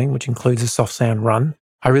in the morning, which includes a soft sand run.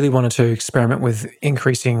 I really wanted to experiment with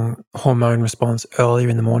increasing hormone response earlier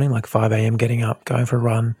in the morning, like 5 a.m., getting up, going for a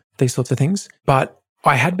run, these sorts of things. But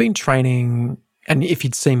I had been training, and if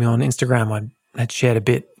you'd seen me on Instagram, I had shared a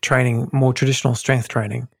bit, training more traditional strength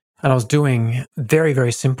training. And I was doing very,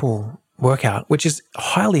 very simple workout, which is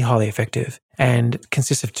highly, highly effective and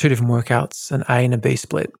consists of 2 different workouts, an A and a B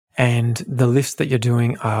split. And the lifts that you're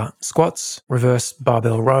doing are squats, reverse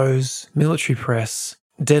barbell rows, military press,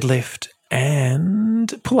 deadlift,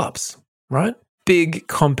 and pull-ups, right? Big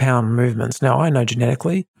compound movements. Now, I know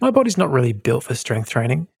genetically, my body's not really built for strength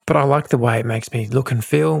training, but I like the way it makes me look and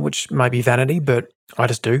feel, which may be vanity, but I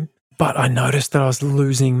just do. But I noticed that I was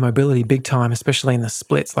losing mobility big time, especially in the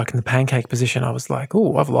splits, like in the pancake position. I was like,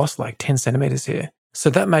 oh, I've lost like 10 centimeters here. So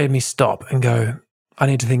that made me stop and go, I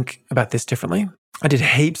need to think about this differently. I did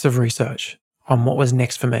heaps of research on what was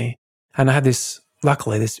next for me. And I had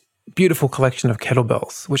luckily, this beautiful collection of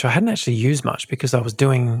kettlebells, which I hadn't actually used much because I was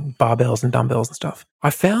doing barbells and dumbbells and stuff.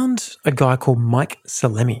 I found a guy called Mike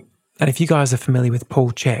Salemi. And if you guys are familiar with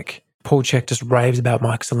Paul Chek just raves about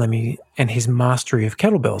Mike Salemi and his mastery of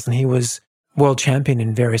kettlebells. And he was world champion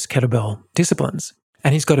in various kettlebell disciplines.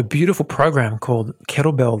 And he's got a beautiful program called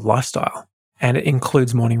Kettlebell Lifestyle. And it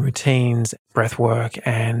includes morning routines, breath work,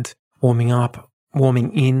 and warming up,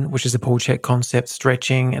 warming in, which is a Paul Chek concept,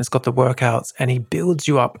 stretching, and it's got the workouts, and he builds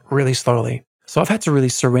you up really slowly. So I've had to really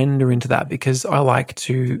surrender into that because I like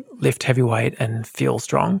to lift heavy weight and feel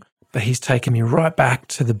strong. But he's taken me right back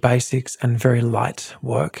to the basics and very light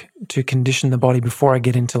work to condition the body before I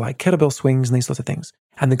get into like kettlebell swings and these sorts of things.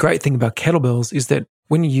 And the great thing about kettlebells is that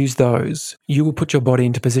when you use those, you will put your body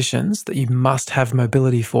into positions that you must have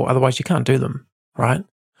mobility for. Otherwise, you can't do them, right?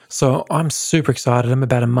 So I'm super excited. I'm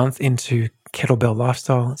about a month into Kettlebell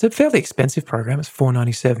Lifestyle. It's a fairly expensive program. It's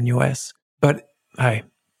 $497 US. But hey,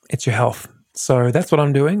 it's your health. So that's what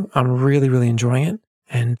I'm doing. I'm really, really enjoying it.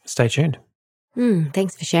 And stay tuned.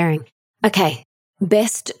 Thanks for sharing. Okay,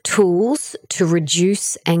 best tools to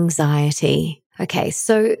reduce anxiety. Okay,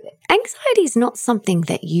 so anxiety is not something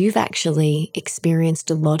that you've actually experienced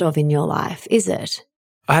a lot of in your life, is it?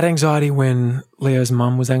 I had anxiety when Leo's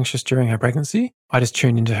mum was anxious during her pregnancy. I just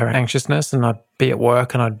tuned into her anxiousness and I'd be at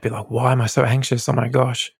work and I'd be like, why am I so anxious? Oh my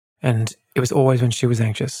gosh. And it was always when she was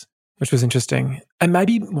anxious, which was interesting. And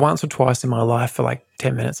maybe once or twice in my life for like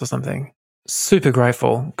 10 minutes or something. super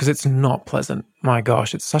grateful because it's not pleasant. My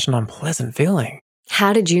gosh, it's such an unpleasant feeling.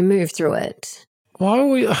 How did you move through it?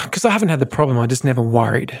 Well, because I haven't had the problem, I just never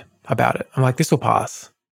worried about it. I'm like, this will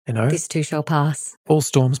pass, This too shall pass. All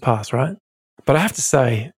storms pass, right? But I have to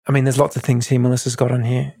say, I mean, there's lots of things here Melissa's got on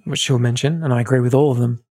here, which she'll mention, and I agree with all of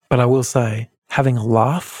them. But I will say, having a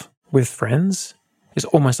laugh with friends is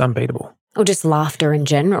almost unbeatable. Or just laughter in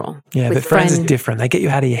general. Yeah, but friends is different. They get you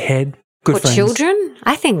out of your head. Good friends. Children?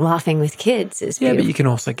 I think laughing with kids is beautiful. Yeah, but you can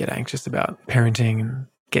also get anxious about parenting and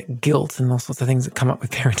get guilt and all sorts of things that come up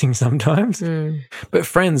with parenting sometimes. But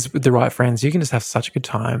friends, with the right friends, you can just have such a good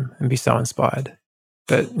time and be so inspired.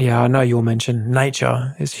 But yeah, I know you'll mention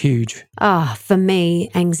nature is huge. For me,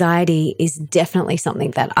 anxiety is definitely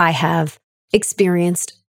something that I have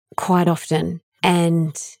experienced quite often,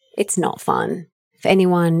 and it's not fun. For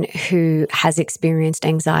anyone who has experienced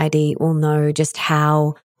anxiety will know just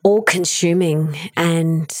how all-consuming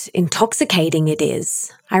and intoxicating it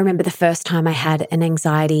is. I remember the first time I had an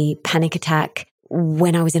anxiety panic attack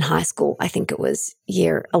when I was in high school. I think it was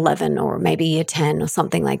year 11 or maybe year 10 or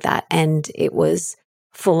something like that. And it was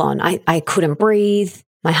full on. I couldn't breathe.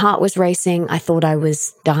 My heart was racing. I thought I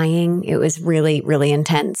was dying. It was really, really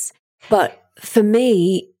intense. But for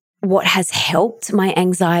me, what has helped my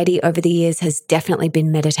anxiety over the years has definitely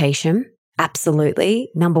been meditation. Absolutely.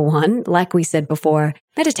 Number one, like we said before,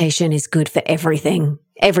 meditation is good for everything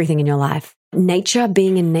in your life. Nature,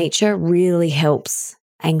 being in nature really helps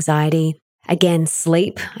anxiety. Again,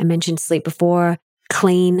 sleep. I mentioned sleep before.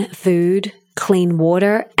 Clean food, clean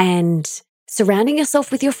water, and surrounding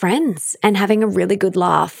yourself with your friends and having a really good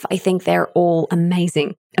laugh. I think they're all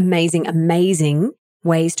amazing, amazing, amazing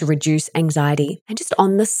ways to reduce anxiety. And just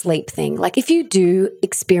on the sleep thing, like if you do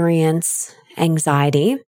experience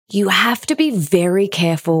anxiety, you have to be very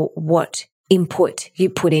careful what input you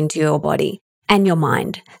put into your body and your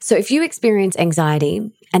mind. So if you experience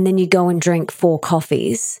anxiety and then you go and drink 4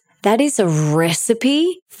 coffees, that is a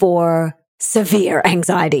recipe for severe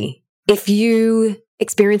anxiety. If you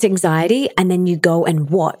experience anxiety and then you go and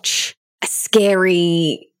watch a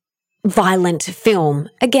scary, violent film,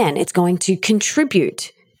 again, it's going to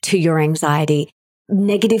contribute to your anxiety.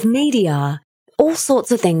 Negative media, all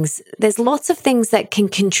sorts of things. There's lots of things that can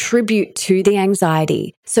contribute to the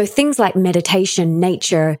anxiety. So things like meditation,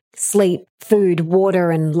 nature, sleep, food, water,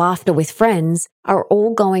 and laughter with friends are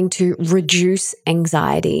all going to reduce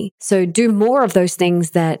anxiety. So do more of those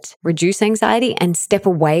things that reduce anxiety and step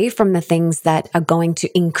away from the things that are going to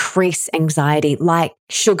increase anxiety, like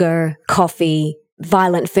sugar, coffee,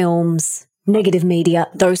 violent films, negative media,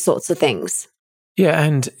 those sorts of things. Yeah,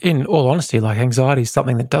 and in all honesty, like anxiety is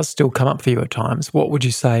something that does still come up for you at times. What would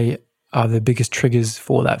you say are the biggest triggers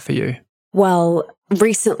for that for you? Well,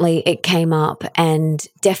 recently it came up, and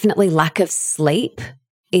definitely lack of sleep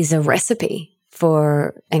is a recipe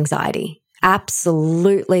for anxiety.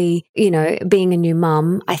 Absolutely. Being a new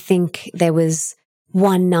mum, I think there was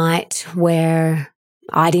one night where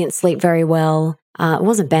I didn't sleep very well. It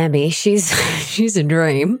wasn't Bambi. She's a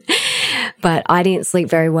dream. But I didn't sleep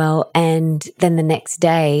very well. And then the next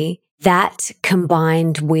day, that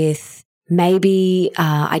combined with maybe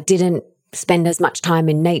I didn't spend as much time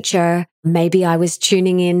in nature. Maybe I was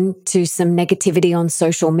tuning in to some negativity on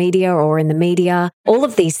social media or in the media. All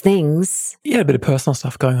of these things. You had a bit of personal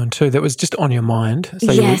stuff going on too that was just on your mind.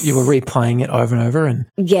 So yes. you were replaying it over and over. And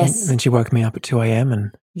yes. And then she woke me up at 2 a.m.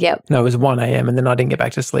 and yep. No, it was 1 a.m. and then I didn't get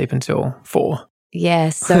back to sleep until 4.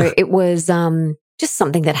 Yes. So it was just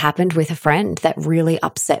something that happened with a friend that really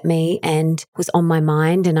upset me and was on my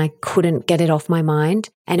mind, and I couldn't get it off my mind,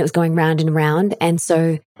 and it was going round and round. And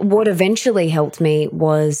so what eventually helped me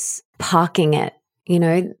was parking it.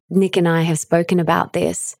 Nick and I have spoken about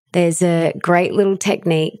this. There's a great little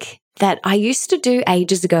technique that I used to do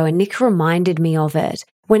ages ago, and Nick reminded me of it.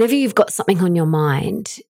 Whenever you've got something on your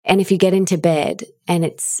mind, and if you get into bed and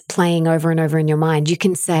it's playing over and over in your mind, you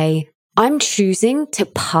can say, I'm choosing to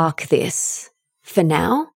park this. For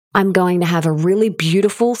now, I'm going to have a really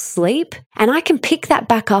beautiful sleep, and I can pick that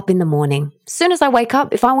back up in the morning. As soon as I wake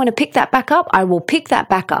up, if I want to pick that back up, I will pick that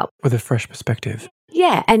back up. With a fresh perspective.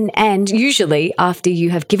 Yeah, and usually after you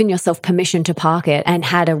have given yourself permission to park it and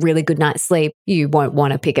had a really good night's sleep, you won't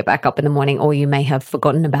want to pick it back up in the morning, or you may have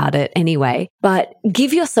forgotten about it anyway. But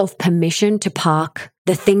give yourself permission to park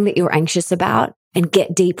the thing that you're anxious about and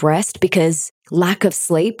get deep rest, because lack of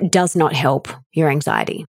sleep does not help your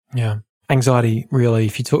anxiety. Yeah. Anxiety, really,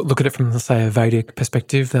 if you look at it from, let's say, a Vedic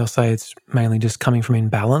perspective, they'll say it's mainly just coming from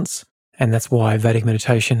imbalance. And that's why Vedic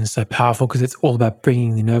meditation is so powerful, because it's all about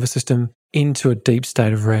bringing the nervous system into a deep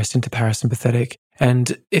state of rest, into parasympathetic.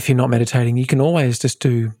 And if you're not meditating, you can always just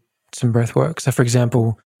do some breath work. So, for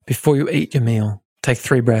example, before you eat your meal, take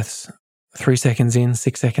 3 breaths, 3 seconds in,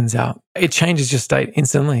 6 seconds out. It changes your state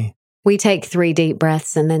instantly. We take 3 deep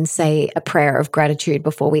breaths and then say a prayer of gratitude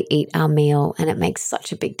before we eat our meal, and it makes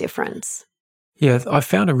such a big difference. Yeah, I've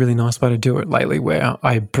found a really nice way to do it lately where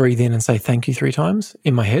I breathe in and say thank you 3 times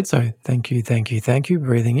in my head. So thank you, thank you, thank you,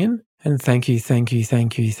 breathing in, and thank you, thank you,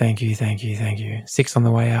 thank you, thank you, thank you, thank you. 6 on the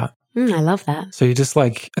way out. I love that. So you're just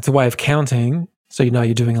like, it's a way of counting. So you know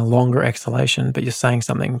you're doing a longer exhalation, but you're saying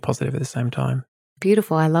something positive at the same time.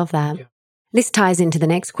 Beautiful. I love that. Yeah. This ties into the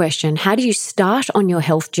next question. How do you start on your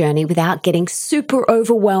health journey without getting super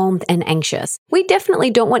overwhelmed and anxious? We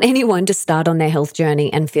definitely don't want anyone to start on their health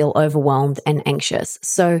journey and feel overwhelmed and anxious.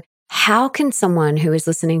 So how can someone who is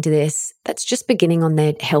listening to this that's just beginning on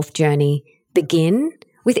their health journey begin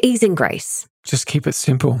with ease and grace? Just keep it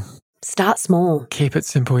simple. Start small. Keep it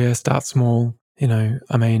simple. Yeah, start small.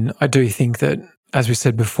 I do think that, as we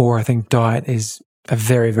said before, I think diet is a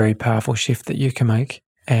very, very powerful shift that you can make.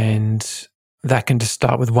 And that can just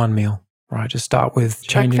start with one meal, right? Just start with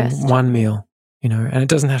changing Breakfast. one meal, and it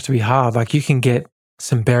doesn't have to be hard. Like you can get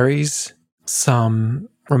some berries, some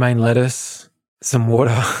romaine lettuce, some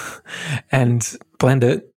water and blend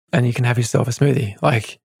it and you can have yourself a smoothie.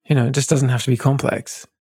 Like, it just doesn't have to be complex.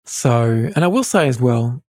 So, and I will say as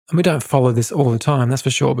well, and we don't follow this all the time, that's for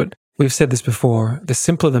sure, but we've said this before, the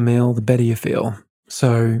simpler the meal, the better you feel.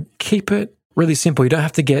 So keep it really simple. You don't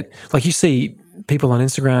have to get, like you see people on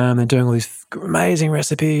Instagram, they're doing all these amazing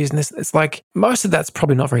recipes. And it's like, most of that's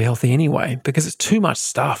probably not very healthy anyway, because it's too much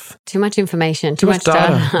stuff. Too much information, too much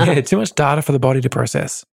data. Yeah, too much data for the body to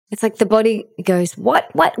process. It's like the body goes,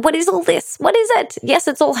 what is all this? What is it? Yes,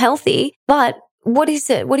 it's all healthy, but what is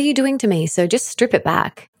it? What are you doing to me? So just strip it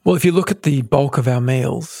back. Well, if you look at the bulk of our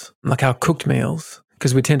meals, like our cooked meals,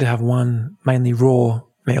 because we tend to have one mainly raw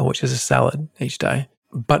meal, which is a salad each day.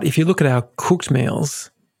 But if you look at our cooked meals,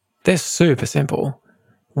 they're super simple.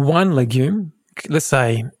 1 legume, let's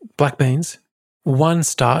say black beans, 1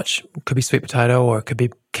 starch, could be sweet potato or it could be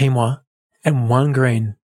quinoa, and 1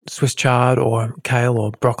 green, Swiss chard or kale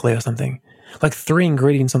or broccoli or something. Like 3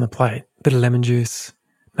 ingredients on the plate, a bit of lemon juice,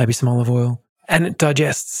 maybe some olive oil. And it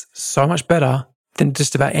digests so much better than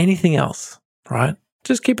just about anything else, right?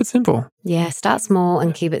 Just keep it simple. Yeah, start small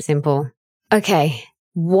and keep it simple. Okay.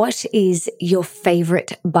 What is your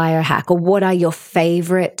favorite biohack, or what are your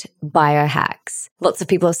favorite biohacks? Lots of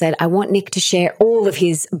people have said, I want Nick to share all of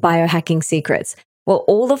his biohacking secrets. Well,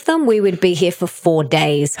 all of them, we would be here for 4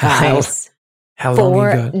 days, guys. How long you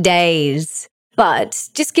 4 got? days. But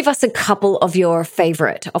just give us a couple of your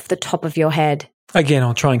favorite off the top of your head. Again,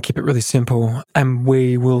 I'll try and keep it really simple. And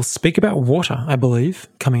we will speak about water, I believe,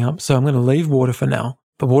 coming up. So I'm going to leave water for now.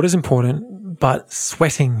 But water's important, but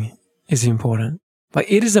sweating is important.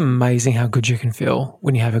 Like, it is amazing how good you can feel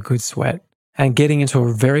when you have a good sweat. And getting into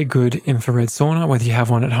a very good infrared sauna, whether you have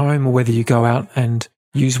one at home or whether you go out and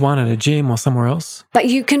use one at a gym or somewhere else. But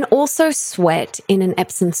you can also sweat in an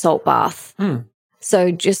Epsom salt bath.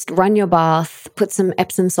 So just run your bath, put some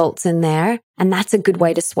Epsom salts in there, and that's a good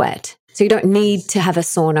way to sweat. So you don't need to have a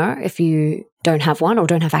sauna if you don't have one or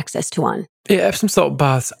don't have access to one. Yeah, Epsom salt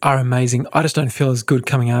baths are amazing. I just don't feel as good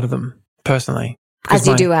coming out of them, personally. As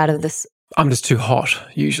you do out of this. I'm just too hot,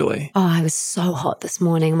 usually. Oh, I was so hot this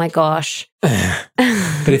morning. My gosh. But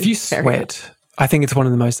if you sweat, I think it's one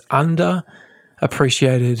of the most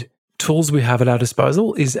underappreciated tools we have at our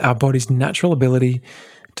disposal is our body's natural ability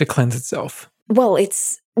to cleanse itself. Well,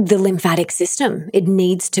 it's the lymphatic system. It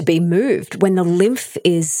needs to be moved. When the lymph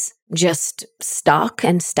is just stuck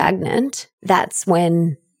and stagnant, that's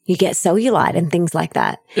when you get cellulite and things like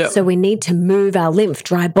that. Yep. So we need to move our lymph,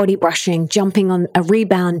 dry body brushing, jumping on a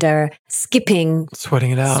rebounder, skipping,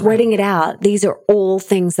 Sweating it out. These are all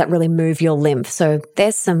things that really move your lymph. So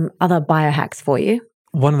there's some other biohacks for you.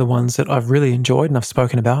 One of the ones that I've really enjoyed and I've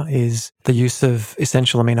spoken about is the use of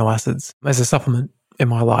essential amino acids as a supplement in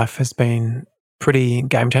my life has been pretty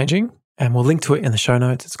game-changing. And we'll link to it in the show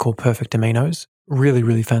notes. It's called Perfect Aminos. Really,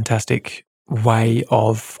 really fantastic way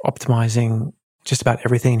of optimizing just about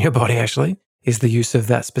everything in your body, actually, is the use of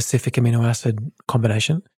that specific amino acid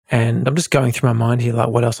combination. And I'm just going through my mind here, like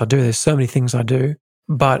what else I do. There's so many things I do.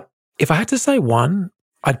 But if I had to say one,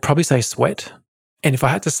 I'd probably say sweat. And if I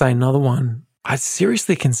had to say another one, I'd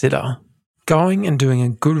seriously consider going and doing a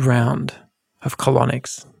good round of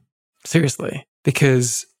colonics. Seriously.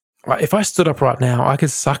 Because if I stood up right now, I could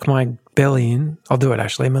suck my belly in. I'll do it,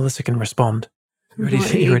 actually. Melissa can respond. What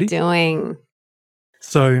are you doing?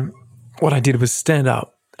 So what I did was stand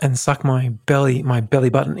up and suck my belly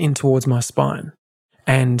button in towards my spine.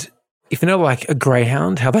 And if you know, like a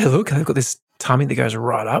greyhound, how they look, they've got this tummy that goes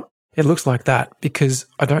right up. It looks like that because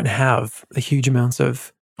I don't have the huge amounts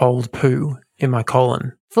of old poo in my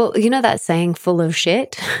colon. You know that saying, full of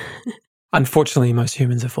shit? Unfortunately, most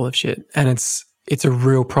humans are full of shit. And it's a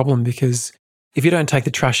real problem because if you don't take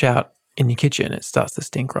the trash out in your kitchen, it starts to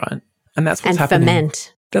stink, right? And that's what's happening.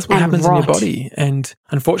 Ferment. That's what and happens rot. in your body. And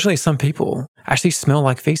unfortunately, some people actually smell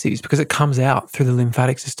like feces because it comes out through the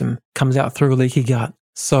lymphatic system, comes out through a leaky gut.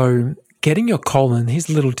 So getting your colon, here's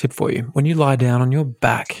a little tip for you. When you lie down on your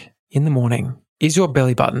back in the morning, is your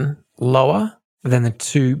belly button lower than the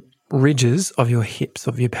two ridges of your hips,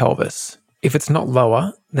 of your pelvis? If it's not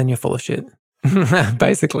lower, then you're full of shit.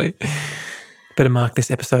 Basically. Better mark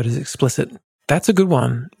this episode as explicit. That's a good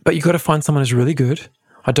one, but you got to find someone who's really good.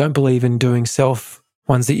 I don't believe in doing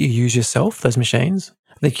ones that you use yourself, those machines.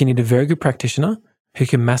 I think you need a very good practitioner who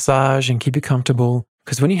can massage and keep you comfortable.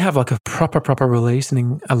 Because when you have like a proper release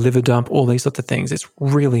and a liver dump, all these sorts of things, it's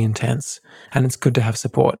really intense and it's good to have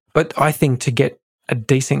support. But I think to get a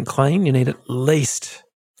decent clean, you need at least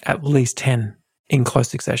 10 in close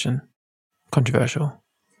succession. Controversial.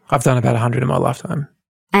 I've done about 100 in my lifetime.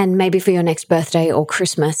 And maybe for your next birthday or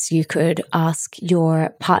Christmas, you could ask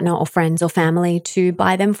your partner or friends or family to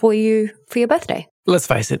buy them for you for your birthday. Let's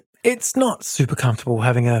face it, it's not super comfortable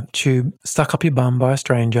having a tube stuck up your bum by a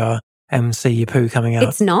stranger and see your poo coming out.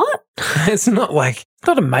 It's not? It's not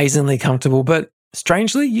amazingly comfortable, but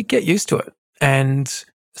strangely, you get used to it. And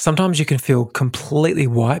sometimes you can feel completely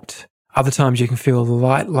wiped. Other times you can feel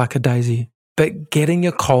light like a daisy. But getting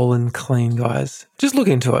your colon clean, guys, just look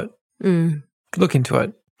into it. Look into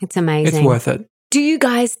it. It's amazing. It's worth it. Do you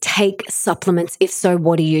guys take supplements? If so,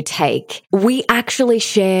 what do you take? We actually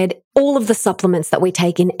shared all of the supplements that we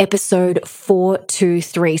take in episode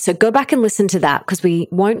 423. So go back and listen to that because we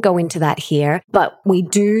won't go into that here. But we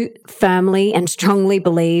do firmly and strongly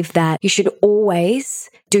believe that you should always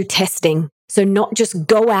do testing. So not just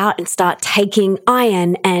go out and start taking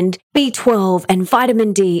iron and B12 and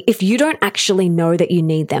vitamin D if you don't actually know that you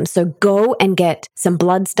need them. So go and get some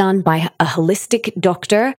bloods done by a holistic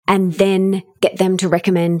doctor and then get them to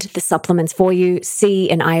recommend the supplements for you. See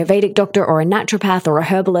an Ayurvedic doctor or a naturopath or a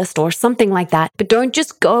herbalist or something like that. But don't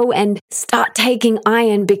just go and start taking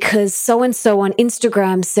iron because so-and-so on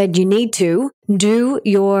Instagram said you need to. Do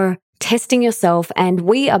your testing yourself. And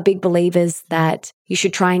we are big believers that you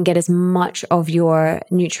should try and get as much of your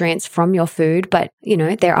nutrients from your food. But,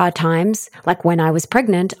 there are times, like when I was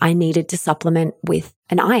pregnant, I needed to supplement with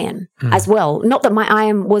an iron as well. Not that my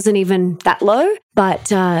iron wasn't even that low,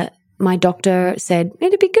 but my doctor said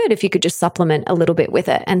it'd be good if you could just supplement a little bit with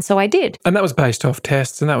it. And so I did. And that was based off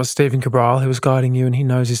tests. And that was Stephen Cabral who was guiding you and he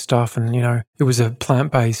knows his stuff. And, it was a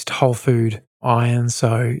plant-based whole food iron.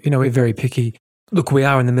 So, we're very picky. Look, we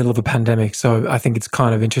are in the middle of a pandemic, so I think it's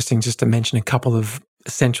kind of interesting just to mention a couple of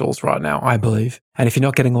essentials right now, I believe. And if you're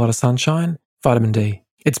not getting a lot of sunshine, vitamin D.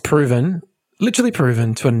 It's proven, literally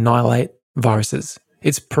proven, to annihilate viruses.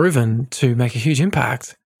 It's proven to make a huge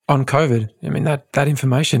impact on COVID. I mean, that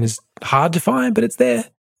information is hard to find, but it's there.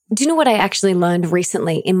 Do you know what I actually learned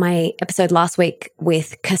recently in my episode last week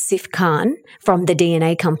with Kasif Khan from the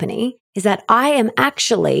DNA company? Is that I am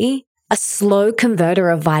actually a slow converter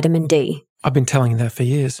of vitamin D. I've been telling you that for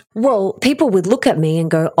years. Well, people would look at me and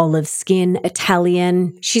go, olive skin,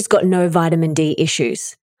 Italian, she's got no vitamin D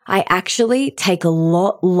issues. I actually take a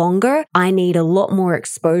lot longer. I need a lot more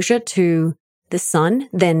exposure to the sun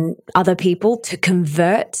than other people to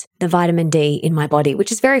convert the vitamin D in my body,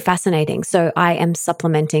 which is very fascinating. So I am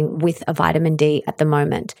supplementing with a vitamin D at the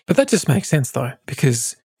moment. But that just makes sense though,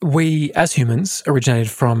 because we as humans originated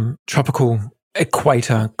from tropical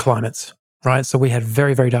equator climates, right? So we had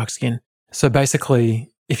very, very dark skin. So basically,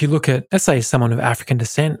 if you look at, let's say, someone of African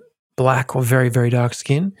descent, black or very, very dark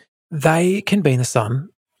skin, they can be in the sun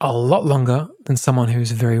a lot longer than someone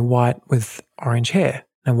who's very white with orange hair.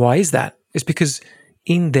 And why is that? It's because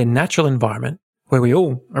in their natural environment, where we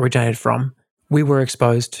all originated from, we were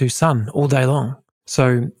exposed to sun all day long.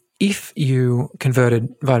 So if you converted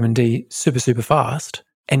vitamin D super, super fast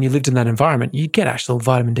and you lived in that environment, you'd get actual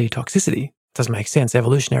vitamin D toxicity. Doesn't make sense,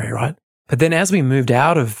 evolutionary, right? But then as we moved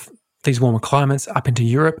out of these warmer climates, up into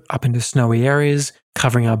Europe, up into snowy areas,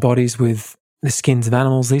 covering our bodies with the skins of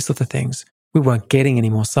animals, these sorts of things, we weren't getting any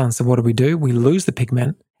more sun. So what do? We lose the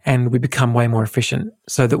pigment and we become way more efficient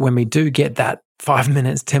so that when we do get that 5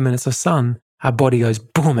 minutes, 10 minutes of sun, our body goes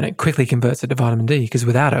boom and it quickly converts it to vitamin D because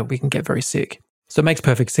without it, we can get very sick. So it makes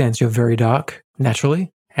perfect sense. You're very dark naturally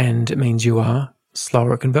and it means you are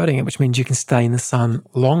slower at converting it, which means you can stay in the sun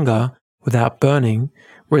longer without burning.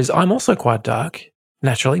 Whereas I'm also quite dark.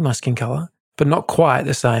 Naturally, my skin color, but not quite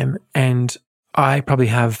the same. And I probably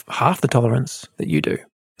have half the tolerance that you do.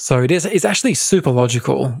 So it's actually super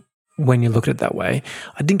logical when you look at it that way.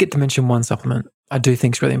 I didn't get to mention one supplement. I do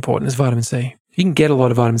think is really important is vitamin C. You can get a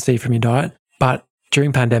lot of vitamin C from your diet, but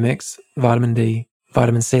during pandemics, vitamin D,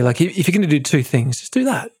 vitamin C, like if you're going to do two things, just do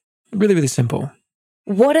that. Really, really simple.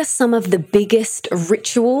 What are some of the biggest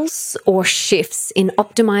rituals or shifts in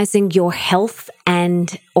optimizing your health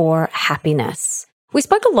and or happiness? We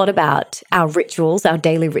spoke a lot about our rituals, our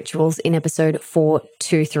daily rituals in episode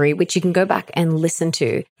 423, which you can go back and listen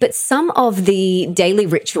to. But some of the daily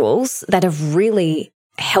rituals that have really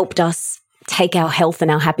helped us take our health and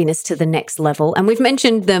our happiness to the next level, and we've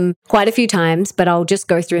mentioned them quite a few times, but I'll just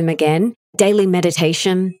go through them again. Daily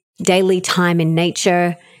meditation, daily time in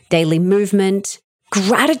nature, daily movement,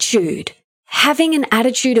 gratitude. Having an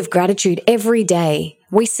attitude of gratitude every day.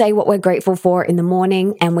 We say what we're grateful for in the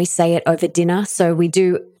morning and we say it over dinner. So we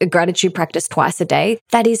do a gratitude practice twice a day.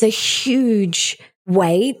 That is a huge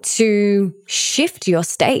way to shift your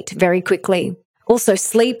state very quickly. Also,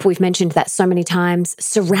 sleep. We've mentioned that so many times.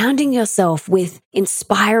 Surrounding yourself with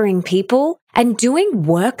inspiring people and doing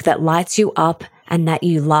work that lights you up and that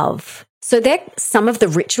you love. So they're some of the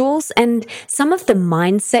rituals and some of the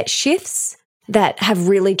mindset shifts that have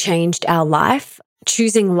really changed our life.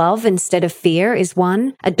 Choosing love instead of fear is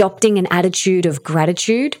one. Adopting an attitude of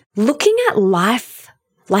gratitude. Looking at life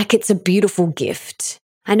like it's a beautiful gift.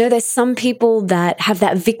 I know there's some people that have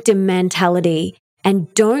that victim mentality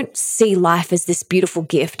and don't see life as this beautiful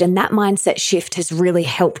gift. And that mindset shift has really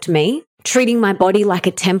helped me. Treating my body like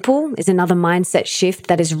a temple is another mindset shift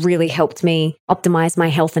that has really helped me optimize my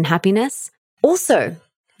health and happiness. Also,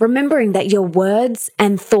 remembering that your words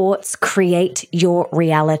and thoughts create your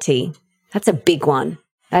reality. That's a big one.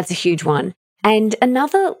 That's a huge one. And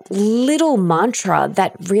another little mantra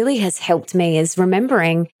that really has helped me is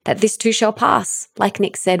remembering that this too shall pass. Like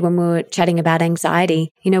Nick said when we were chatting about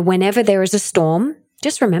anxiety, whenever there is a storm,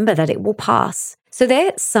 just remember that it will pass. So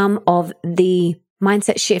they're some of the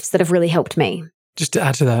mindset shifts that have really helped me. Just to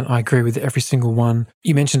add to that, I agree with every single one.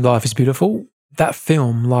 You mentioned Life is Beautiful. That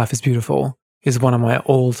film, Life is Beautiful, is one of my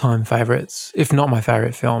all-time favorites, if not my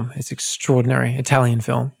favorite film. It's extraordinary. Italian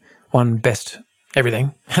film. Won best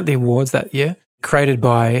everything at the awards that year. Created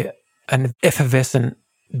by an effervescent,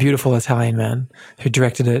 beautiful Italian man who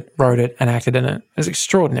directed it, wrote it, and acted in it. It's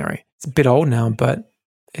extraordinary. It's a bit old now, but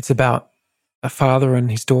it's about a father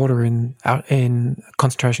and his daughter out in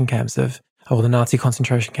concentration camps the Nazi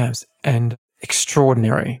concentration camps, and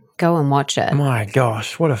extraordinary. Go and watch it. My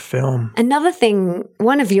gosh, what a film. Another thing,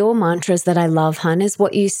 one of your mantras that I love, Hun, is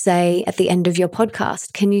what you say at the end of your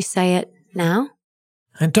podcast. Can you say it now?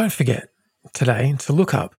 And don't forget today to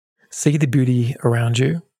look up, see the beauty around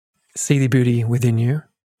you, see the beauty within you,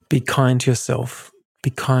 be kind to yourself, be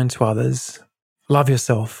kind to others, love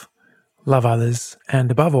yourself, love others,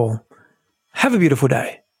 and above all, have a beautiful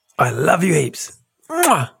day. I love you heaps.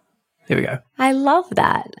 Mwah! There we go. I love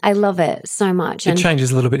that. I love it so much. It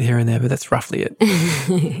changes a little bit here and there, but that's roughly it.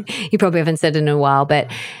 You probably haven't said it in a while,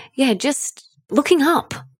 but yeah, just looking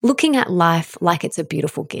up, looking at life like it's a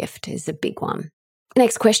beautiful gift is a big one.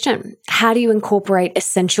 Next question. How do you incorporate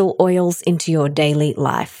essential oils into your daily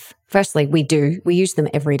life? Firstly, we use them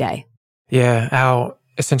every day. Yeah, our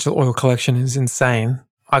essential oil collection is insane.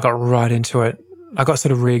 I got right into it. I got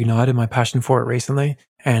sort of reignited my passion for it recently,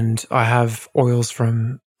 and I have oils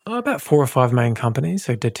from about 4 or 5 main companies.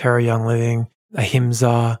 So doTERRA Young Living,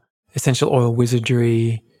 Ahimsa, Essential Oil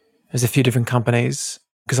Wizardry. There's a few different companies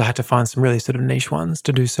because I had to find some really sort of niche ones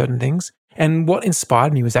to do certain things. And what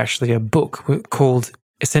inspired me was actually a book called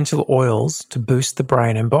Essential Oils to Boost the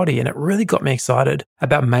Brain and Body. And it really got me excited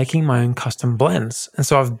about making my own custom blends. And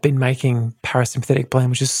so I've been making parasympathetic blend,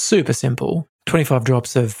 which is super simple. 25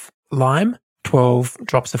 drops of lime, 12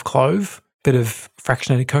 drops of clove, bit of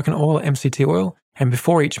fractionated coconut oil, MCT oil. And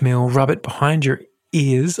before each meal, rub it behind your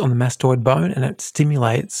ears on the mastoid bone, and it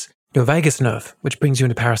stimulates your vagus nerve, which brings you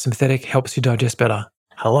into parasympathetic, helps you digest better.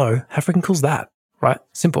 Hello, how freaking cool is that? Right?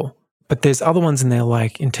 Simple. But there's other ones in there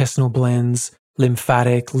like intestinal blends,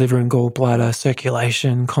 lymphatic, liver and gallbladder,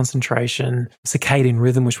 circulation, concentration, circadian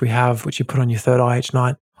rhythm, which you put on your third eye each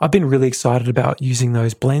night. I've been really excited about using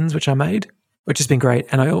those blends, which I made, which has been great.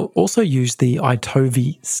 And I also used the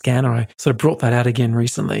iTovi scanner. I sort of brought that out again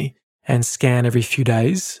recently and scan every few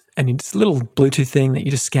days. And it's a little Bluetooth thing that you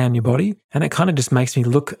just scan your body. And it kind of just makes me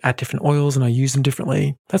look at different oils and I use them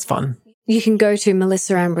differently. That's fun. You can go to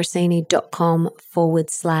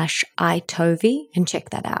melissaambrosini.com/iTovi and check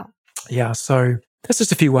that out. Yeah, so that's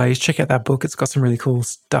just a few ways. Check out that book. It's got some really cool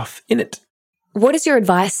stuff in it. What is your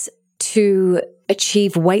advice to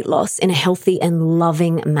achieve weight loss in a healthy and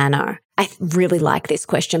loving manner? I really like this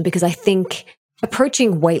question because I think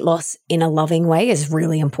approaching weight loss in a loving way is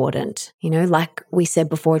really important. Like we said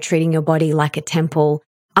before, treating your body like a temple.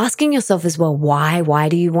 Asking yourself as well, why? Why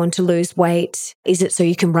do you want to lose weight? Is it so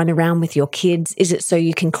you can run around with your kids? Is it so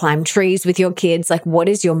you can climb trees with your kids? Like, what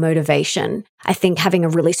is your motivation? I think having a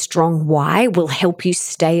really strong why will help you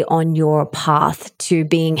stay on your path to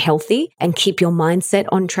being healthy and keep your mindset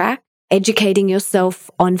on track. Educating yourself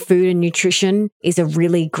on food and nutrition is a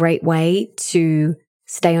really great way to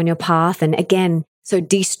stay on your path. And again, so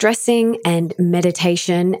de-stressing and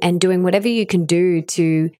meditation and doing whatever you can do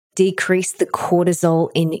to decrease the cortisol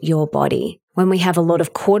in your body. When we have a lot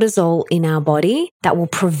of cortisol in our body, that will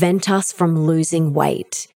prevent us from losing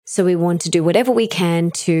weight. So we want to do whatever we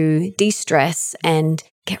can to de-stress and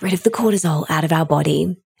get rid of the cortisol out of our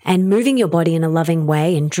body. And moving your body in a loving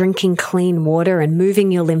way and drinking clean water and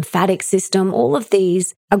moving your lymphatic system, all of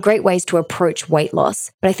these are great ways to approach weight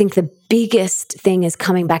loss. But I think the biggest thing is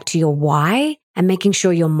coming back to your why and making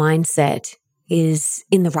sure your mindset is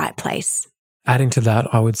in the right place. Adding to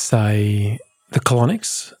that, I would say the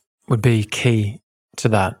colonics would be key to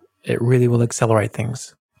that. It really will accelerate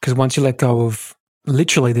things. Because once you let go of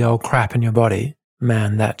literally the old crap in your body,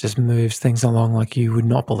 man, that just moves things along like you would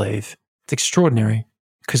not believe. It's extraordinary.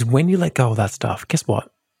 Because when you let go of that stuff, guess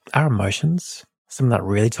what? Our emotions, some of that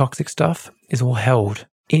really toxic stuff, is all held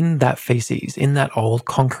in that feces, in that old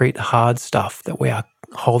concrete hard stuff that we are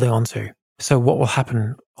holding on to. So what will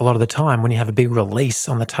happen a lot of the time when you have a big release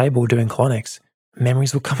on the table doing colonics,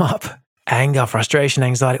 memories will come up. Anger, frustration,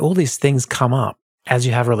 anxiety, all these things come up as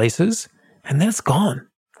you have releases, and then it's gone,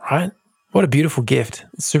 right? What a beautiful gift.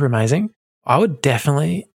 It's super amazing. I would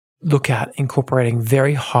definitely look at incorporating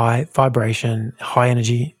very high vibration, high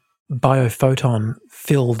energy,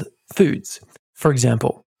 biophoton-filled foods. For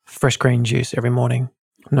example, fresh green juice every morning,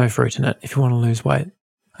 no fruit in it if you want to lose weight.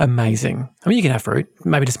 Amazing. I mean, you can have fruit,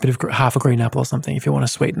 maybe just a bit of half a green apple or something if you want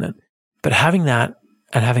to sweeten it. But having that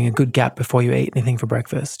and having a good gap before you eat anything for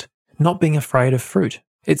breakfast, not being afraid of fruit.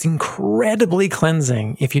 It's incredibly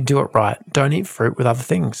cleansing if you do it right. Don't eat fruit with other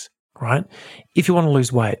things, right? If you want to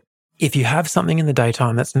lose weight, if you have something in the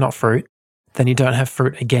daytime that's not fruit, then you don't have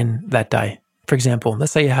fruit again that day. For example,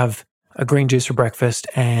 let's say you have a green juice for breakfast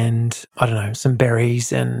and, I don't know, some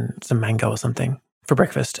berries and some mango or something for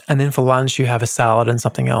breakfast. And then for lunch, you have a salad and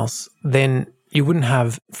something else. Then you wouldn't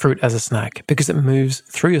have fruit as a snack because it moves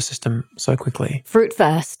through your system so quickly. Fruit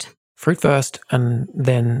first. Fruit first and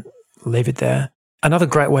then leave it there. Another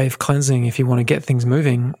great way of cleansing if you want to get things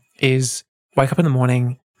moving is wake up in the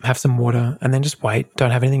morning, have some water, and then just wait.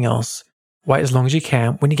 Don't have anything else. Wait as long as you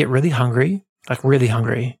can. When you get really hungry, like really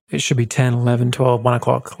hungry, it should be 10, 11, 12, 1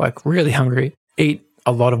 o'clock, like really hungry, eat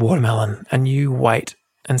a lot of watermelon and you wait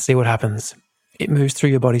and see what happens. It moves through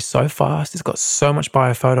your body so fast. It's got so much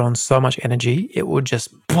biophoton, so much energy. It will just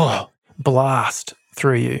blast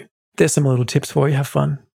through you. There's some little tips for you. Have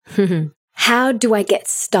fun. How do I get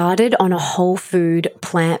started on a whole food,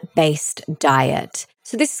 plant-based diet?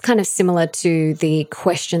 So this is kind of similar to the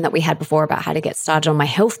question that we had before about how to get started on my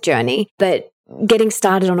health journey. But getting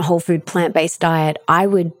started on a whole food, plant-based diet, I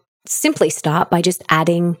would simply start by just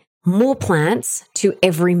adding more plants to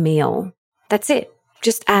every meal. That's it.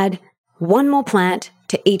 Just add one more plant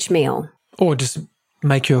to each meal. Or just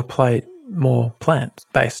make your plate more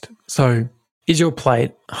plant-based. So is your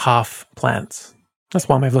plate half plants? That's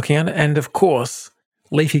one way of looking at it. And of course,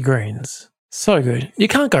 leafy greens. So good. You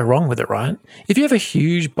can't go wrong with it, right? If you have a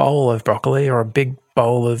huge bowl of broccoli or a big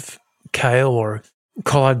bowl of kale or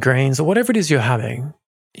collard greens or whatever it is you're having,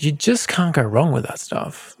 you just can't go wrong with that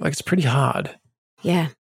stuff. Like, it's pretty hard. Yeah,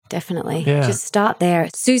 definitely. Yeah. Just start there.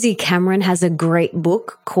 Susie Cameron has a great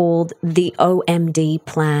book called The OMD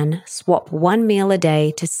Plan. Swap one meal a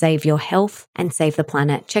day to save your health and save the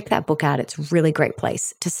planet. Check that book out. It's a really great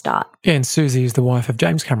place to start. Yeah, and Susie is the wife of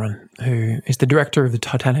James Cameron, who is the director of the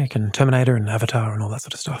Titanic and Terminator and Avatar and all that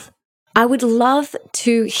sort of stuff. I would love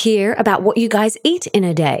to hear about what you guys eat in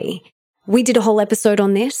a day. We did a whole episode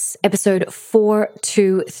on this, episode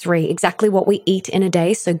 423, exactly what we eat in a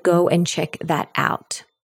day. So go and check that out.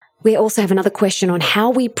 We also have another question on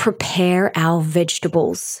how we prepare our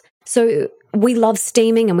vegetables. So we love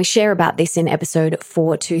steaming, and we share about this in episode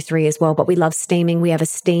 423 as well, but we love steaming. We have a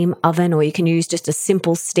steam oven, or you can use just a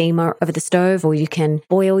simple steamer over the stove, or you can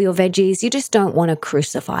boil your veggies. You just don't want to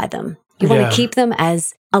crucify them. You want to keep them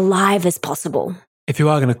as alive as possible. If you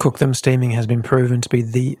are going to cook them, steaming has been proven to be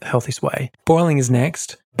the healthiest way. Boiling is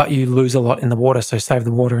next, but you lose a lot in the water, so save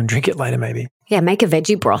the water and drink it later maybe. Yeah, make a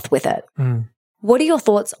veggie broth with it. What are your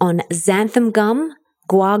thoughts on xanthan gum,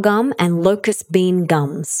 guar gum, and locust bean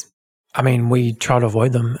gums? I mean, we try to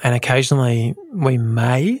avoid them, and occasionally we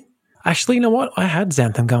may. Actually, you know what? I had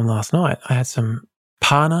xanthan gum last night. I had some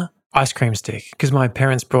Pana ice cream stick because my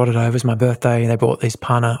parents brought it over. It was my birthday. They bought these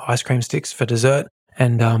Pana ice cream sticks for dessert,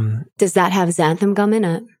 And Does that have xanthan gum in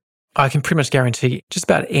it? I can pretty much guarantee just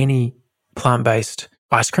about any plant-based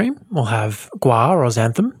ice cream will have guar or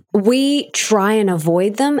xanthan. We try and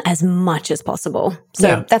avoid them as much as possible.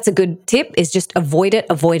 So that's a good tip, is just avoid it.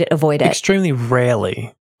 Extremely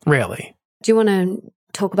rarely. Do you want to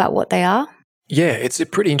talk about what they are? Yeah, it's a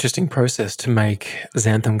pretty interesting process to make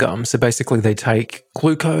xanthan gum. So basically they take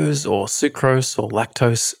glucose or sucrose or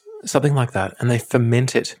lactose, something like that, and they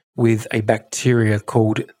ferment it with a bacteria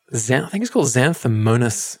called, I think it's called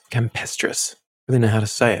Xanthomonas campestris. I don't know how to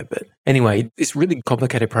say it, but anyway, this really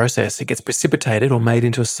complicated process. It gets precipitated or made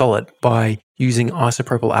into a solid by using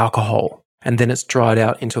isopropyl alcohol, and then it's dried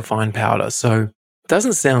out into a fine powder. So it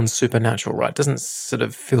doesn't sound supernatural, right? It doesn't sort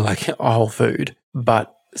of feel like a whole food,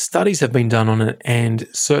 but studies have been done on it and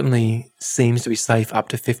certainly seems to be safe up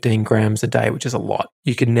to 15 grams a day, which is a lot.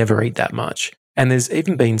 You could never eat that much. And there's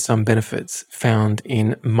even been some benefits found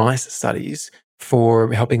in mice studies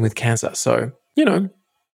for helping with cancer. So,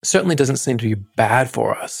 certainly doesn't seem to be bad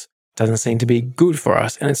for us, doesn't seem to be good for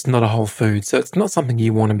us, and it's not a whole food. So it's not something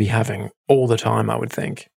you want to be having all the time, I would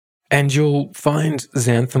think. And you'll find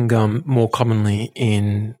xanthan gum more commonly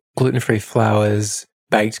in gluten-free flours,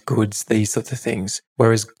 baked goods, these sorts of things,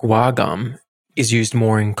 whereas guar gum is used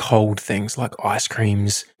more in cold things like ice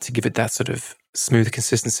creams to give it that sort of smooth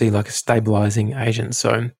consistency, like a stabilizing agent.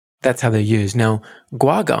 So that's how they're used. Now,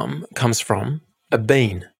 guar gum comes from a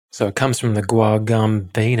bean. So it comes from the guar gum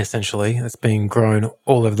bean, essentially. It's been grown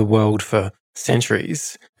all over the world for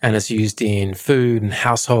centuries, and it's used in food and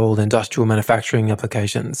household, industrial manufacturing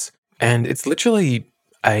applications. And it's literally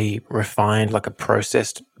a refined, like a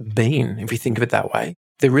processed bean, if you think of it that way.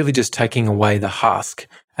 They're really just taking away the husk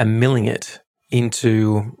and milling it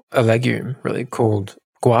into a legume, really, called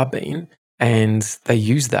guar bean. And they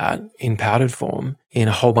use that in powdered form in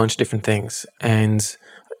a whole bunch of different things. And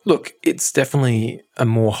look, it's definitely a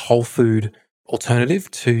more whole food alternative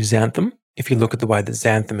to xanthan if you look at the way that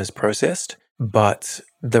xanthan is processed. But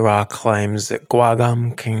there are claims that guar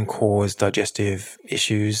gum can cause digestive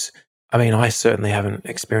issues. I mean, I certainly haven't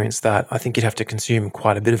experienced that. I think you'd have to consume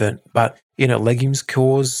quite a bit of it. But, legumes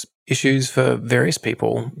cause issues for various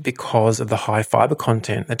people because of the high fiber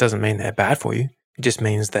content. That doesn't mean they're bad for you. It just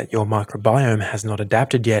means that your microbiome has not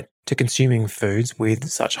adapted yet to consuming foods with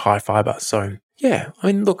such high fiber. So, yeah, I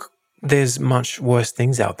mean, look, there's much worse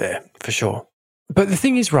things out there for sure. But the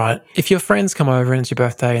thing is, right, if your friends come over and it's your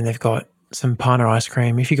birthday and they've got some Pana ice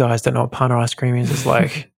cream, if you guys don't know what Pana ice cream is, it's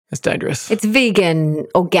like, it's dangerous. It's vegan,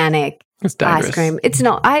 organic ice cream. It's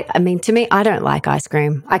not, I mean, to me, I don't like ice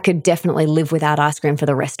cream. I could definitely live without ice cream for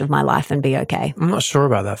the rest of my life and be okay. I'm not sure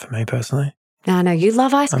about that for me personally. No, you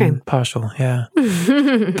love ice cream. I'm partial, yeah.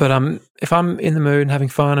 But if I'm in the mood and having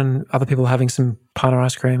fun and other people are having some Pana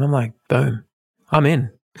ice cream, I'm like, boom, I'm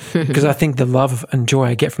in. Because I think the love and joy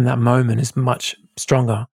I get from that moment is much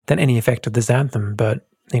stronger than any effect of the xanthan. But,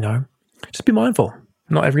 just be mindful.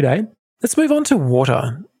 Not every day. Let's move on to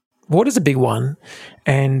water. Water's a big one.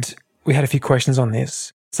 And we had a few questions on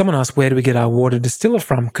this. Someone asked, where do we get our water distiller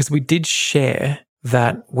from? Because we did share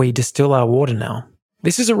that we distill our water now.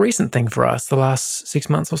 This is a recent thing for us, the last 6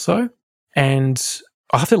 months or so. And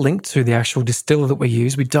I'll have to link to the actual distiller that we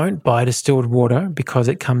use. We don't buy distilled water because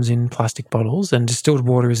it comes in plastic bottles, and distilled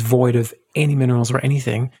water is void of any minerals or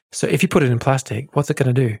anything. So if you put it in plastic, what's it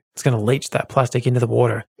going to do? It's going to leach that plastic into the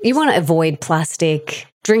water. You want to avoid plastic,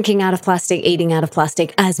 drinking out of plastic, eating out of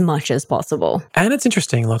plastic as much as possible. And it's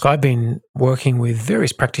interesting. Like, I've been working with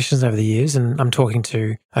various practitioners over the years, and I'm talking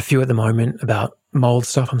to a few at the moment about mold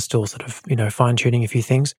stuff. I'm still sort of, fine-tuning a few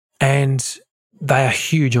things. And they are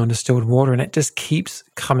huge on distilled water, and it just keeps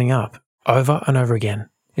coming up over and over again.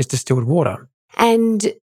 It's distilled water.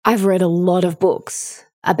 And I've read a lot of books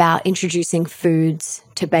about introducing foods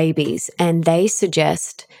to babies, and they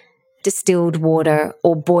suggest distilled water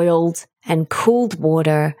or boiled and cooled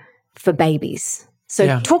water for babies.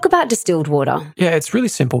 So talk about distilled water. Yeah, it's really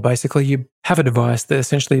simple. Basically, you have a device that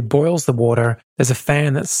essentially boils the water. There's a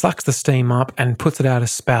fan that sucks the steam up and puts it out a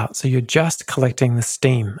spout. So you're just collecting the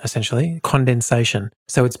steam, essentially, condensation.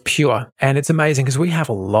 So it's pure. And it's amazing because we have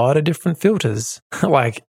a lot of different filters,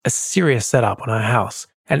 like a serious setup on our house.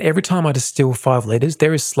 And every time I distill 5 liters,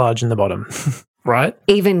 there is sludge in the bottom, right?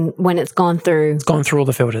 Even when it's gone through all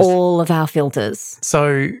the filters. All of our filters.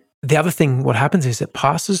 So the other thing, what happens is it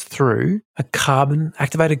passes through a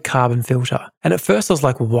activated carbon filter. And at first I was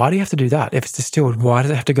like, well, why do you have to do that? If it's distilled, why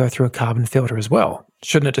does it have to go through a carbon filter as well?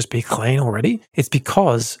 Shouldn't it just be clean already? It's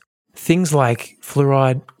because things like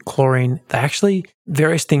fluoride, chlorine, they're actually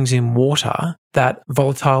various things in water that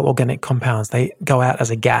volatile organic compounds, they go out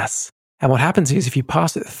as a gas. And what happens is if you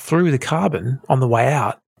pass it through the carbon on the way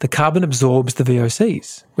out, the carbon absorbs the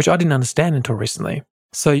VOCs, which I didn't understand until recently.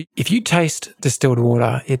 So if you taste distilled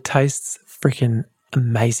water, it tastes freaking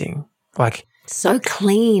amazing. Like, so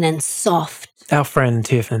clean and soft. our friend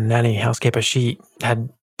Tiff and Nanny, housekeeper, she had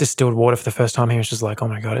distilled water for the first time. He was just like, oh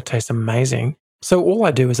my God, it tastes amazing. So all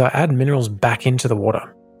I do is I add minerals back into the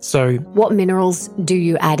water. So what minerals do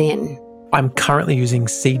you add in? I'm currently using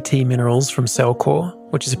CT minerals from Cellcore,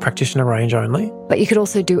 which is a practitioner range only. But you could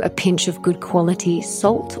also do a pinch of good quality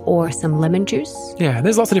salt or some lemon juice. Yeah,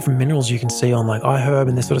 there's lots of different minerals you can see on like iHerb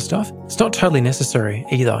and this sort of stuff. It's not totally necessary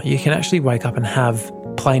either. You can actually wake up and have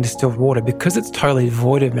plain distilled water because it's totally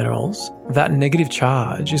devoid of minerals. That negative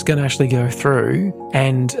charge is going to actually go through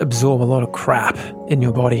and absorb a lot of crap in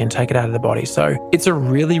your body and take it out of the body. So it's a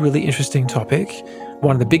really, really interesting topic.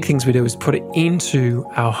 One of the big things we do is put it into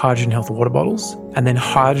our Hydrogen Health water bottles and then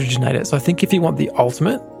hydrogenate it. So I think if you want the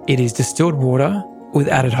ultimate, it is distilled water with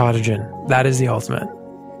added hydrogen. That is the ultimate.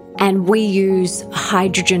 And we use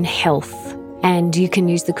Hydrogen Health, and you can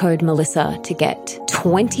use the code Melissa to get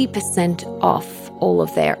 20% off all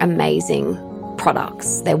of their amazing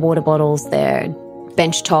products, their water bottles, their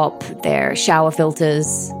benchtop, their shower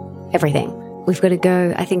filters, everything. We've got to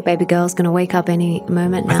go. I think baby girl's going to wake up any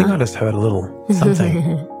moment now. I think I just heard a little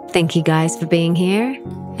something. Thank you guys for being here,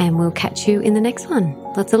 and we'll catch you in the next one.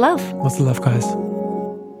 Lots of love. Lots of love, guys.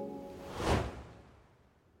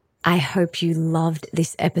 I hope you loved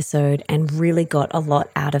this episode and really got a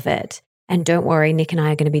lot out of it. And don't worry, Nick and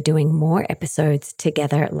I are going to be doing more episodes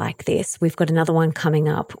together like this. We've got another one coming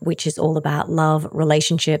up, which is all about love,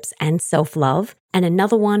 relationships, and self-love, and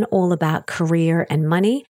another one all about career and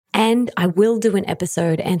money. And I will do an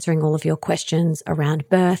episode answering all of your questions around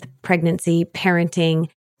birth, pregnancy, parenting,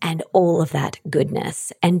 and all of that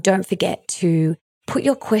goodness. And don't forget to put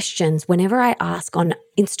your questions whenever I ask on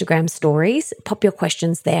Instagram stories, pop your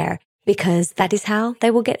questions there, because that is how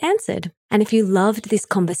they will get answered. And if you loved this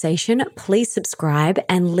conversation, please subscribe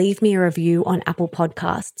and leave me a review on Apple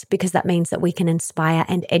Podcasts, because that means that we can inspire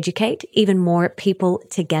and educate even more people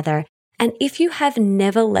together. And if you have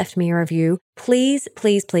never left me a review, please,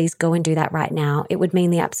 please, please go and do that right now. It would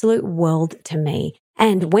mean the absolute world to me.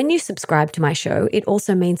 And when you subscribe to my show, it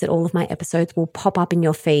also means that all of my episodes will pop up in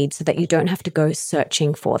your feed so that you don't have to go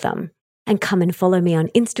searching for them. And come and follow me on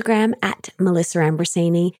Instagram at Melissa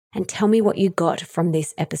Ambrosini and tell me what you got from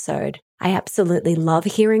this episode. I absolutely love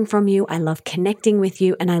hearing from you. I love connecting with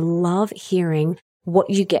you, and I love hearing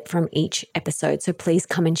what you get from each episode. So please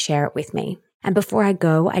come and share it with me. And before I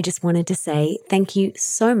go, I just wanted to say thank you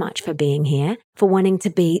so much for being here, for wanting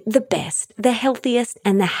to be the best, the healthiest,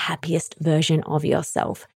 and the happiest version of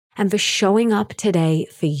yourself, and for showing up today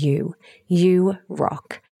for you. You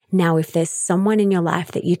rock. Now, if there's someone in your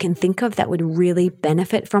life that you can think of that would really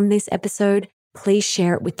benefit from this episode, please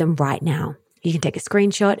share it with them right now. You can take a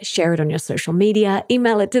screenshot, share it on your social media,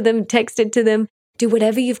 email it to them, text it to them, do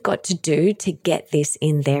whatever you've got to do to get this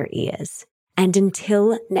in their ears. And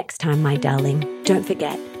until next time, my darling, don't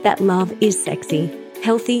forget that love is sexy,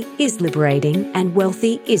 healthy is liberating, and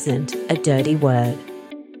wealthy isn't a dirty word.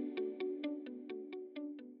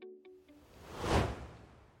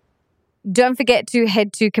 Don't forget to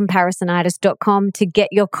head to comparisonitis.com to get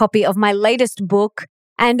your copy of my latest book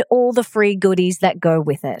and all the free goodies that go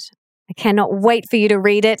with it. I cannot wait for you to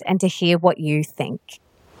read it and to hear what you think.